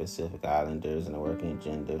Hawaiians, and Pacific Islanders, and a working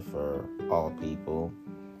agenda for all people.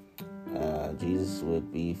 Jesus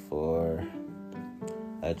would be for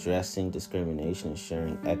addressing discrimination,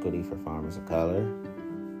 ensuring equity for farmers of color.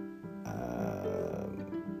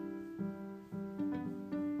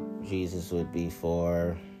 Jesus would be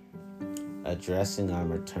for addressing our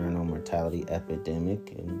maternal mortality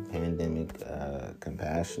epidemic and pandemic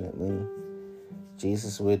compassionately.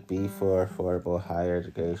 Jesus would be for affordable higher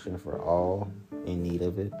education for all in need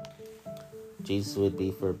of it. Jesus would be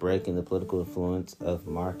for breaking the political influence of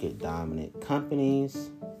market-dominant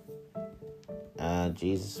companies.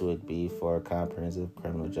 Jesus would be for comprehensive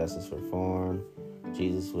criminal justice reform.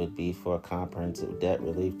 Jesus would be for comprehensive debt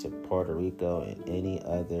relief to Puerto Rico and any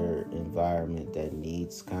other environment that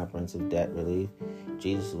needs comprehensive debt relief.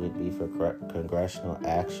 Jesus would be for congressional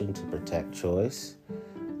action to protect choice.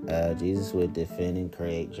 Jesus would defend and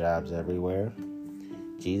create jobs everywhere.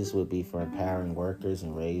 Jesus would be for empowering workers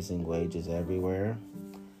and raising wages everywhere.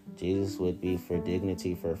 Jesus would be for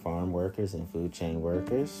dignity for farm workers and food chain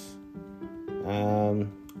workers.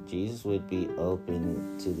 Jesus would be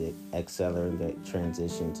open to the accelerating the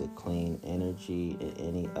transition to clean energy and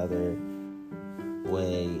any other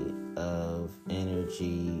way of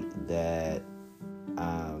energy that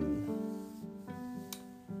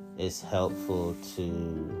is helpful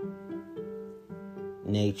to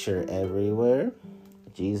nature everywhere.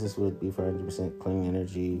 Jesus would be for 100% clean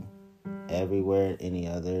energy everywhere, any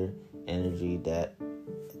other energy that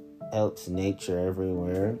helps nature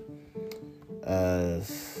everywhere.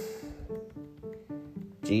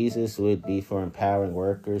 Jesus would be for empowering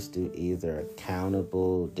workers through either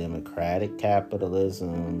accountable democratic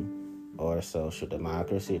capitalism or social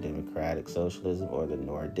democracy, democratic socialism, or the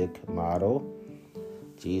Nordic model.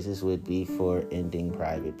 Jesus would be for ending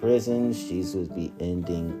private prisons. Jesus would be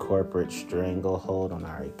ending corporate stranglehold on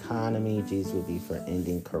our economy. Jesus would be for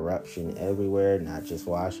ending corruption everywhere, not just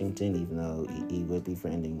Washington, even though he would be for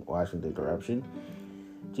ending Washington corruption.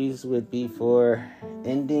 Jesus would be for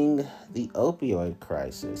ending the opioid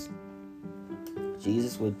crisis.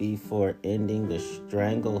 Jesus would be for ending the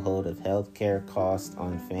stranglehold of healthcare costs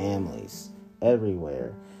on families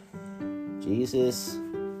everywhere. Jesus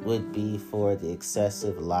would be for the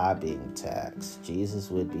excessive lobbying tax. Jesus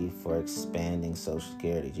would be for expanding Social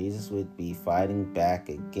Security. Jesus would be fighting back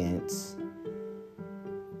against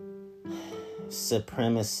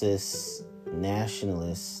supremacist,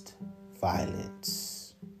 nationalist violence.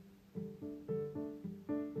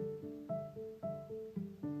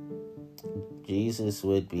 Jesus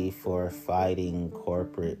would be for fighting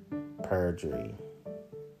corporate perjury.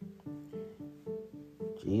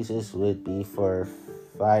 Jesus would be for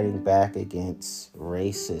fighting back against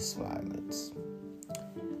racist violence.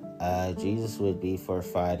 Jesus would be for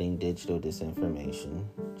fighting digital disinformation.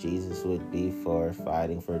 Jesus would be for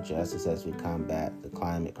fighting for justice as we combat the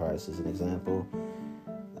climate crisis. An example,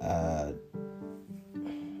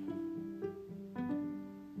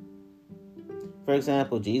 for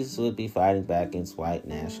example, Jesus would be fighting back against white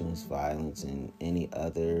nationalist violence and any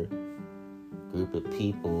other group of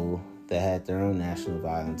people that had their own national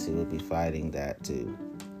violence. He would be fighting that too.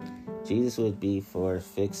 Jesus would be for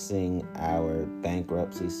fixing our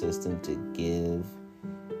bankruptcy system to give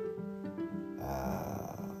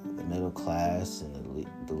the middle class and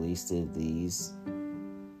the least of these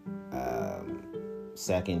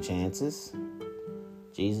second chances.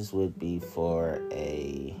 Jesus would be for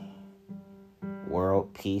a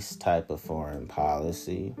world peace type of foreign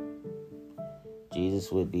policy.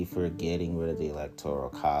 Jesus would be for getting rid of the Electoral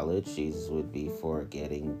College. Jesus would be for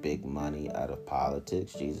getting big money out of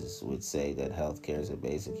politics. Jesus would say that healthcare is a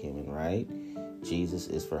basic human right. Jesus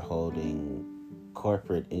is for holding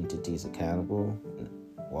corporate entities accountable.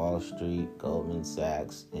 Wall Street, Goldman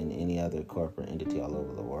Sachs, and any other corporate entity all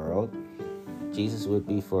over the world. Jesus would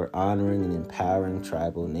be for honoring and empowering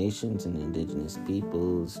tribal nations and indigenous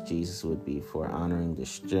peoples. Jesus would be for honoring the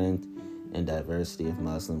strength and diversity of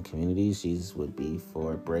Muslim communities. Jesus would be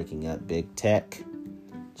for breaking up big tech.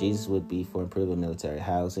 Jesus would be for improving military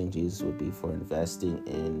housing. Jesus would be for investing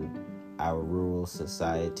in our rural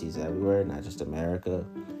societies everywhere, not just America.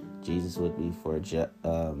 Jesus would be for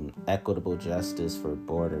equitable justice for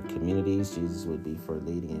border communities. Jesus would be for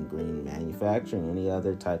leading in green manufacturing, any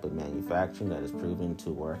other type of manufacturing that is proven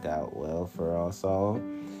to work out well for us all.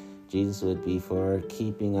 Jesus would be for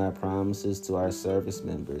keeping our promises to our service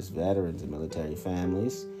members, veterans, and military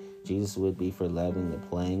families. Jesus would be for leveling the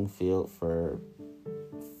playing field for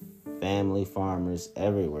family farmers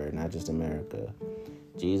everywhere, not just America.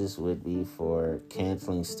 Jesus would be for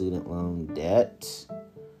canceling student loan debt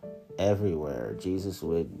everywhere. Jesus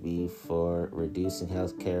would be for reducing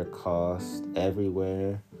healthcare costs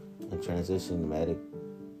everywhere and transitioning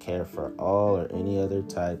Medicare for all or any other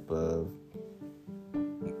type of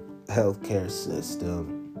healthcare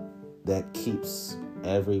system that keeps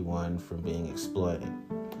everyone from being exploited.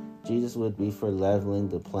 Jesus would be for leveling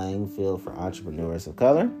the playing field for entrepreneurs of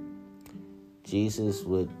color. Jesus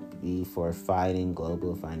would be for fighting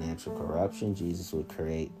global financial corruption. Jesus would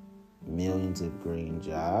create millions of green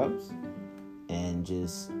jobs and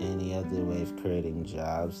just any other way of creating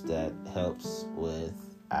jobs that helps with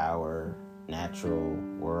our natural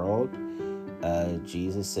world.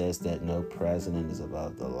 Jesus says that no president is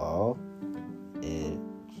above the law. If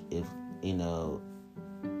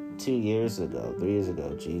 3 years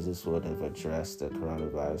ago, Jesus would have addressed the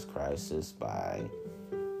coronavirus crisis by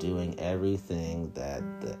doing everything that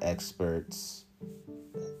the experts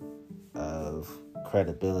of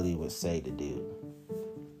credibility would say to do.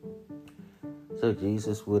 So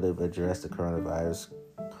Jesus would have addressed the coronavirus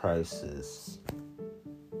crisis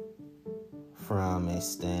from a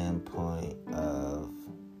standpoint of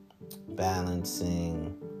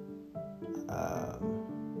balancing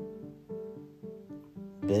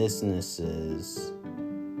businesses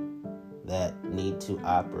that need to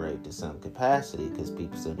operate to some capacity because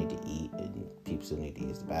people still need to eat and people still need to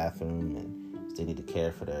use the bathroom and still need to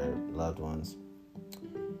care for their loved ones.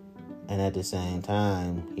 And at the same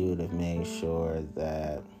time, he would have made sure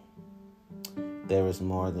that there was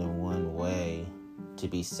more than one way to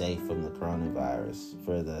be safe from the coronavirus.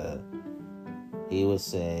 He would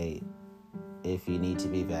say, if you need to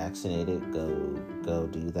be vaccinated, go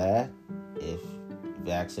do that. If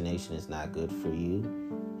vaccination is not good for you,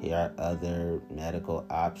 here are other medical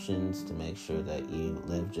options to make sure that you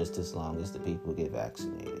live just as long as the people who get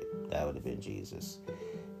vaccinated. That would have been Jesus.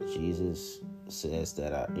 Jesus says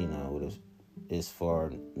that is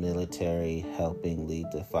for military helping lead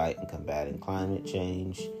the fight in combating climate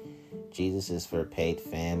change. Jesus is for paid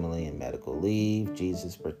family and medical leave. Jesus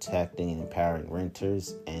is protecting and empowering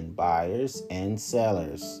renters and buyers and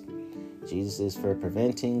sellers. Jesus is for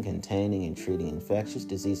preventing, containing, and treating infectious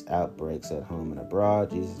disease outbreaks at home and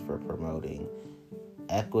abroad. Jesus is for promoting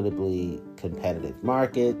equitably competitive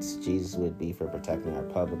markets. Jesus would be for protecting our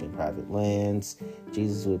public and private lands.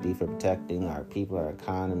 Jesus would be for protecting our people, our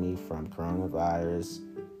economy from coronavirus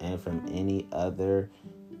and from any other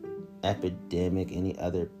epidemic, any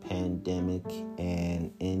other pandemic,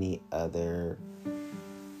 and any other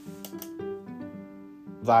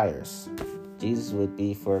virus. Jesus would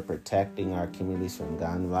be for protecting our communities from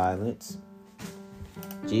gun violence.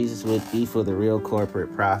 Jesus would be for the real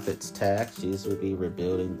corporate profits tax. Jesus would be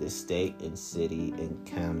rebuilding the state and city and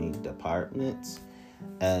county departments.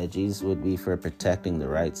 Jesus would be for protecting the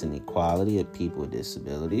rights and equality of people with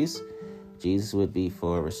disabilities. Jesus would be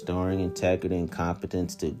for restoring integrity and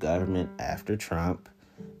competence to government after Trump.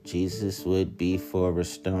 Jesus would be for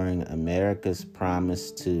restoring America's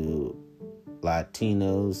promise to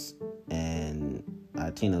Latinos and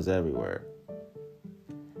Latinos everywhere.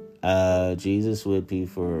 Jesus would be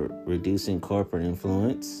for reducing corporate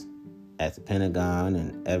influence at the Pentagon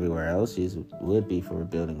and everywhere else. Jesus would be for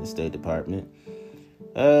rebuilding the State Department.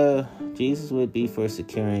 Jesus would be for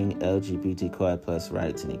securing LGBTQI plus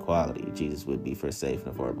rights and equality. Jesus would be for safe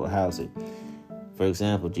and affordable housing. For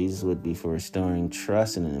example, Jesus would be for restoring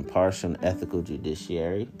trust in an impartial and ethical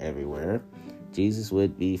judiciary everywhere. Jesus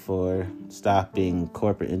would be for stopping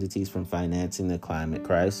corporate entities from financing the climate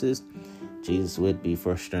crisis. Jesus would be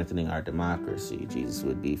for strengthening our democracy. Jesus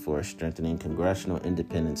would be for strengthening congressional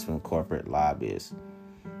independence from corporate lobbyists.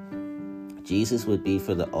 Jesus would be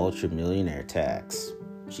for the ultra-millionaire tax.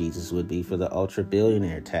 Jesus would be for the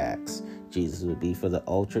ultra-billionaire tax. Jesus would be for the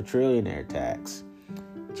ultra-trillionaire tax.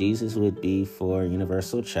 Jesus would be for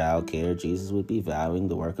universal child care. Jesus would be valuing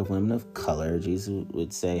the work of women of color. Jesus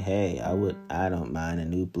would say, hey, I don't mind a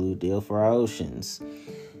new blue deal for our oceans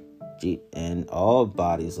and all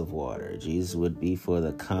bodies of water. Jesus would be for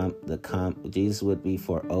Jesus would be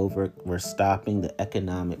for we're stopping the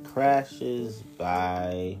economic crashes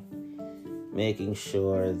by making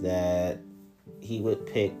sure that he would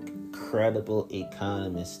pick credible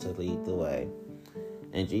economists to lead the way.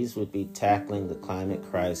 And Jesus would be tackling the climate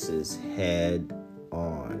crisis head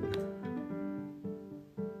on.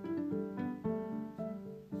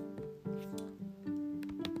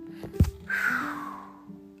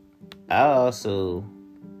 I also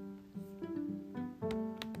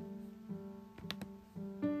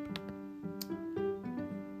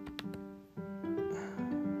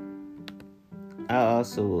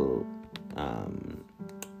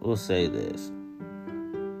will say this.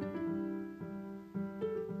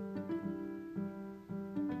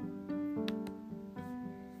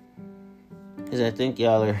 Because I think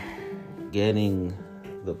y'all are getting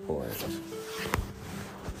the point.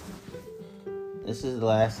 This is the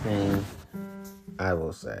last thing I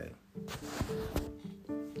will say.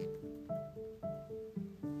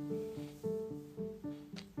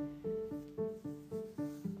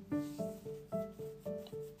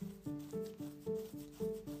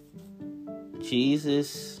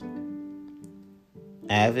 Jesus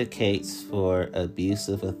advocates for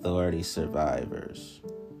abusive authority survivors.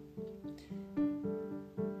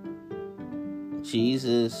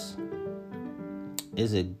 Jesus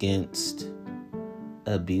is against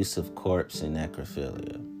abuse of corpse and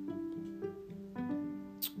necrophilia.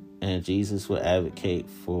 And Jesus will advocate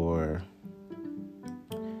for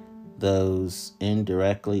those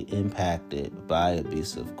indirectly impacted by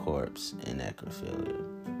abusive corpse and necrophilia.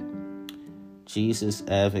 Jesus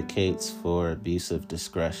advocates for abusive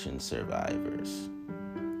discretion survivors.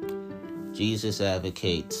 Jesus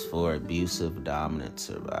advocates for abusive dominance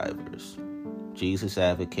survivors. Jesus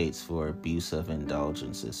advocates for abusive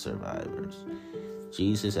indulgences survivors.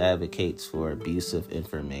 Jesus advocates for abusive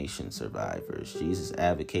information survivors. Jesus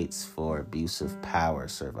advocates for abusive power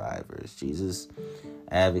survivors. Jesus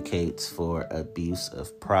advocates for abuse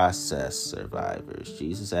of process survivors.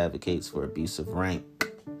 Jesus advocates for abuse of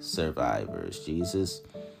rank survivors. Jesus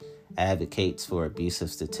advocates for abuse of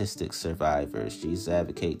statistics survivors. Jesus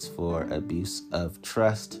advocates for abuse of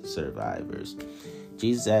trust survivors.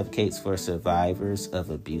 Jesus advocates for survivors of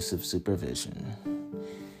abusive supervision.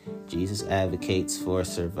 Jesus advocates for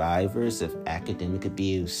survivors of academic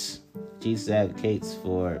abuse. Jesus advocates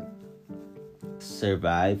for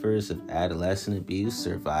survivors of adolescent abuse,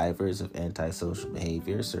 survivors of antisocial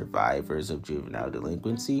behavior, survivors of juvenile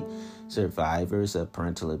delinquency, survivors of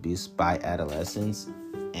parental abuse by adolescents,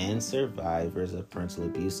 and survivors of parental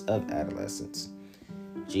abuse of adolescents.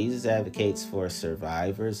 Jesus advocates for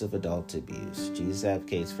survivors of adult abuse. Jesus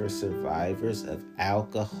advocates for survivors of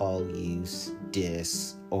alcohol use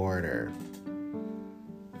disorder.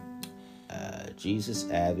 Jesus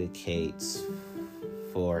advocates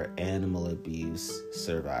for animal abuse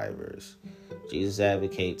survivors. Jesus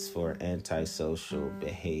advocates for antisocial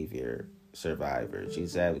behavior survivors.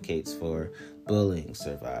 Jesus advocates for bullying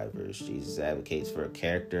survivors. Jesus advocates for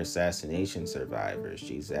character assassination survivors.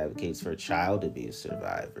 Jesus advocates for child abuse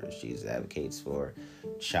survivors. Jesus advocates for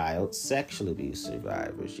child sexual abuse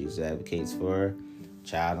survivors. Jesus advocates for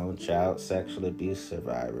child-on-child sexual abuse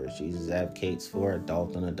survivors. Jesus advocates for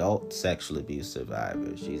adult-on-adult sexual abuse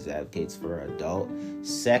survivors. Jesus advocates for adult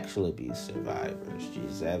sexual abuse survivors.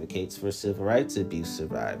 Jesus advocates for civil rights abuse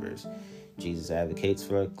survivors. Jesus advocates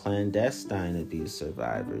for clandestine abuse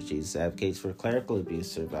survivors. Jesus advocates for clerical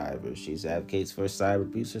abuse survivors. Jesus advocates for cyber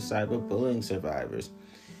abuse or cyberbullying survivors.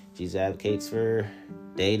 Jesus advocates for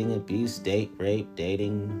dating abuse, date rape,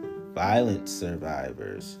 dating violence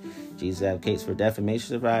survivors. Jesus advocates for defamation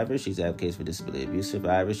survivors. Jesus advocates for disability abuse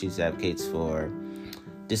survivors. Jesus advocates for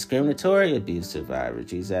discriminatory abuse survivors.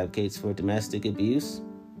 Jesus advocates for domestic abuse,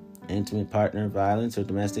 intimate partner violence, or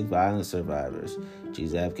domestic violence survivors.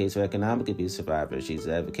 Jesus advocates for economic abuse survivors. Jesus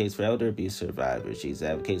advocates for elder abuse survivors. Jesus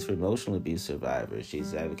advocates for emotional abuse survivors.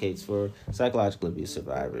 Jesus advocates for psychological abuse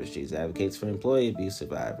survivors. Jesus advocates for employee abuse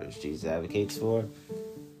survivors. Jesus advocates for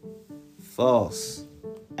false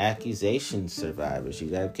accusation survivors.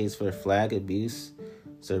 Jesus advocates for flag abuse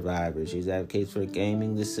survivors. Jesus advocates for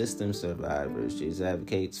gaming the system survivors. Jesus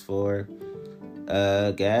advocates for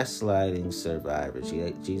gaslighting survivors.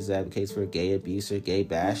 Jesus advocates for gay abuse or gay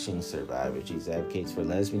bashing survivors. Jesus advocates for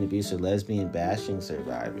lesbian abuse or lesbian bashing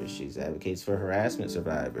survivors. Jesus advocates for harassment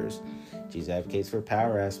survivors. Jesus advocates for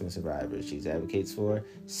power harassment survivors. Jesus advocates for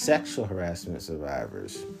sexual harassment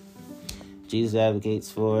survivors. Jesus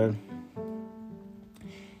advocates for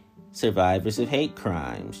survivors of hate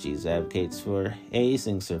crimes. Jesus advocates for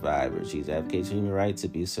hazing survivors. Jesus advocates for human rights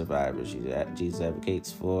abuse survivors. Jesus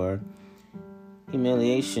advocates for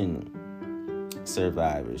humiliation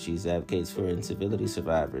survivors. Jesus advocates for incivility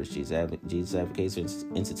survivors. Jesus advocates for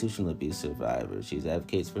institutional abuse survivors. Jesus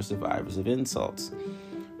advocates for survivors of insults.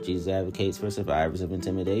 Jesus advocates for survivors of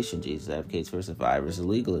intimidation. Jesus advocates for survivors of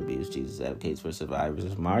legal abuse. Jesus advocates for survivors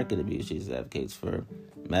of market abuse. Jesus advocates for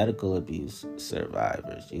medical abuse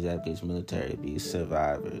survivors. Jesus advocates for military abuse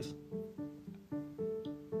survivors.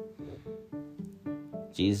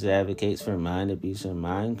 Jesus advocates for mind abuse and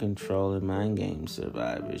mind control and mind game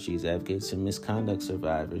survivors. Jesus advocates for misconduct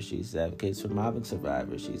survivors. Jesus advocates for mobbing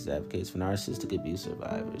survivors. Jesus advocates for narcissistic abuse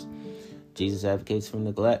survivors. Jesus advocates for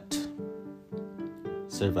neglect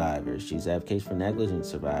survivors. Jesus advocates for negligence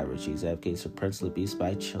survivors. Jesus advocates for parental abuse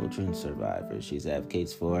by children survivors. Jesus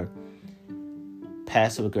advocates for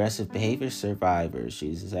passive-aggressive behavior survivors.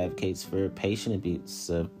 Jesus advocates for patient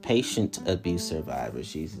abuse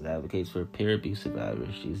survivors. Jesus advocates for peer abuse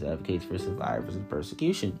survivors. Jesus advocates for survivors of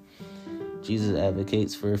persecution. Jesus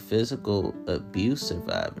advocates for physical abuse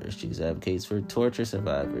survivors. Jesus advocates for torture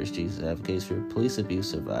survivors. Jesus advocates for police abuse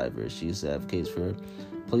survivors. Jesus advocates for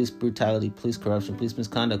police brutality, police corruption, police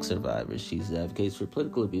misconduct survivors. Jesus advocates for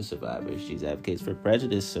political abuse survivors. Jesus advocates for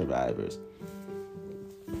prejudice survivors.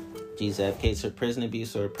 Jesus advocates for prison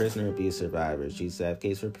abuse or prisoner abuse survivors. Jesus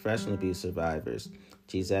advocates for professional abuse survivors.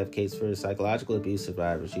 Jesus advocates for psychological abuse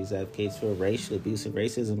survivors. Jesus advocates for racial abuse and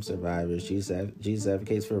racism survivors. Jesus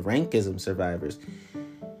advocates for rankism survivors.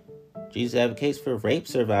 Jesus advocates for rape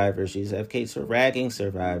survivors. Jesus advocates for ragging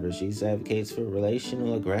survivors. Jesus advocates for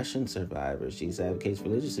relational aggression survivors. Jesus advocates for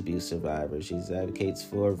religious abuse survivors. Jesus advocates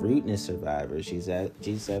for rudeness survivors.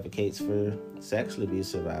 Jesus advocates for sexual abuse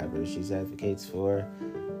survivors. Jesus advocates for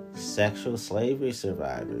sexual slavery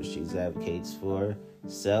survivors. Jesus advocates for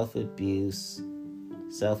self-abuse,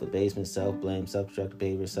 self-abasement, self-blame, self-destructive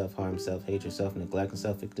behavior, self-harm, self-hatred, self-neglect, and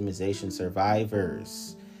self-victimization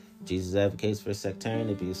survivors. Jesus advocates for sectarian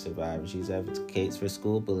abuse survivors. Jesus advocates for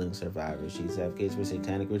school bullying survivors. Jesus advocates for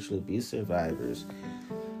satanic ritual abuse survivors.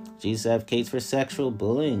 Jesus advocates for sexual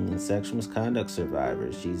bullying and sexual misconduct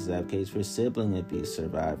survivors. Jesus advocates for sibling abuse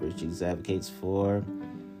survivors. Jesus advocates for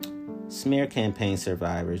smear campaign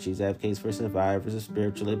survivors. Jesus advocates for survivors of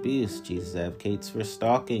spiritual abuse. Jesus advocates for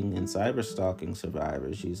stalking and cyber stalking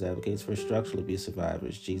survivors. Jesus advocates for structural abuse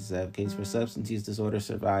survivors. Jesus advocates for substance use disorder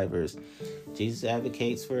survivors. Jesus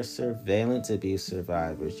advocates for surveillance abuse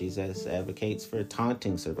survivors. Jesus advocates for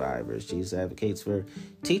taunting survivors. Jesus advocates for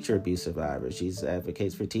teacher abuse survivors. Jesus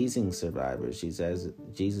advocates for teasing survivors. Jesus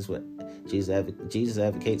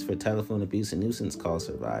advocates for telephone abuse and nuisance call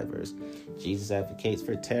survivors. Jesus advocates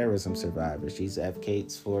for terrorism survivors. Jesus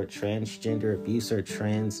advocates for transgender abuse or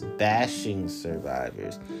trans bashing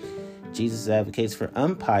survivors. Jesus advocates for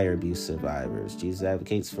umpire abuse survivors. Jesus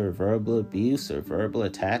advocates for verbal abuse or verbal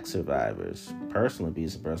attack survivors. Personal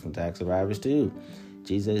abuse and personal attack survivors too.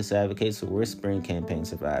 Jesus advocates for whispering campaign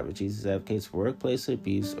survivors. Jesus advocates for workplace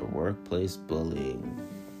abuse or workplace bullying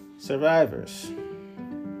survivors.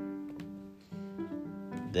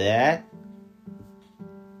 That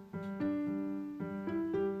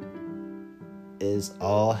is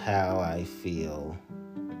all how I feel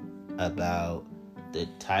about the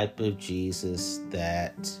type of Jesus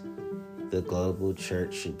that the global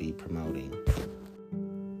church should be promoting.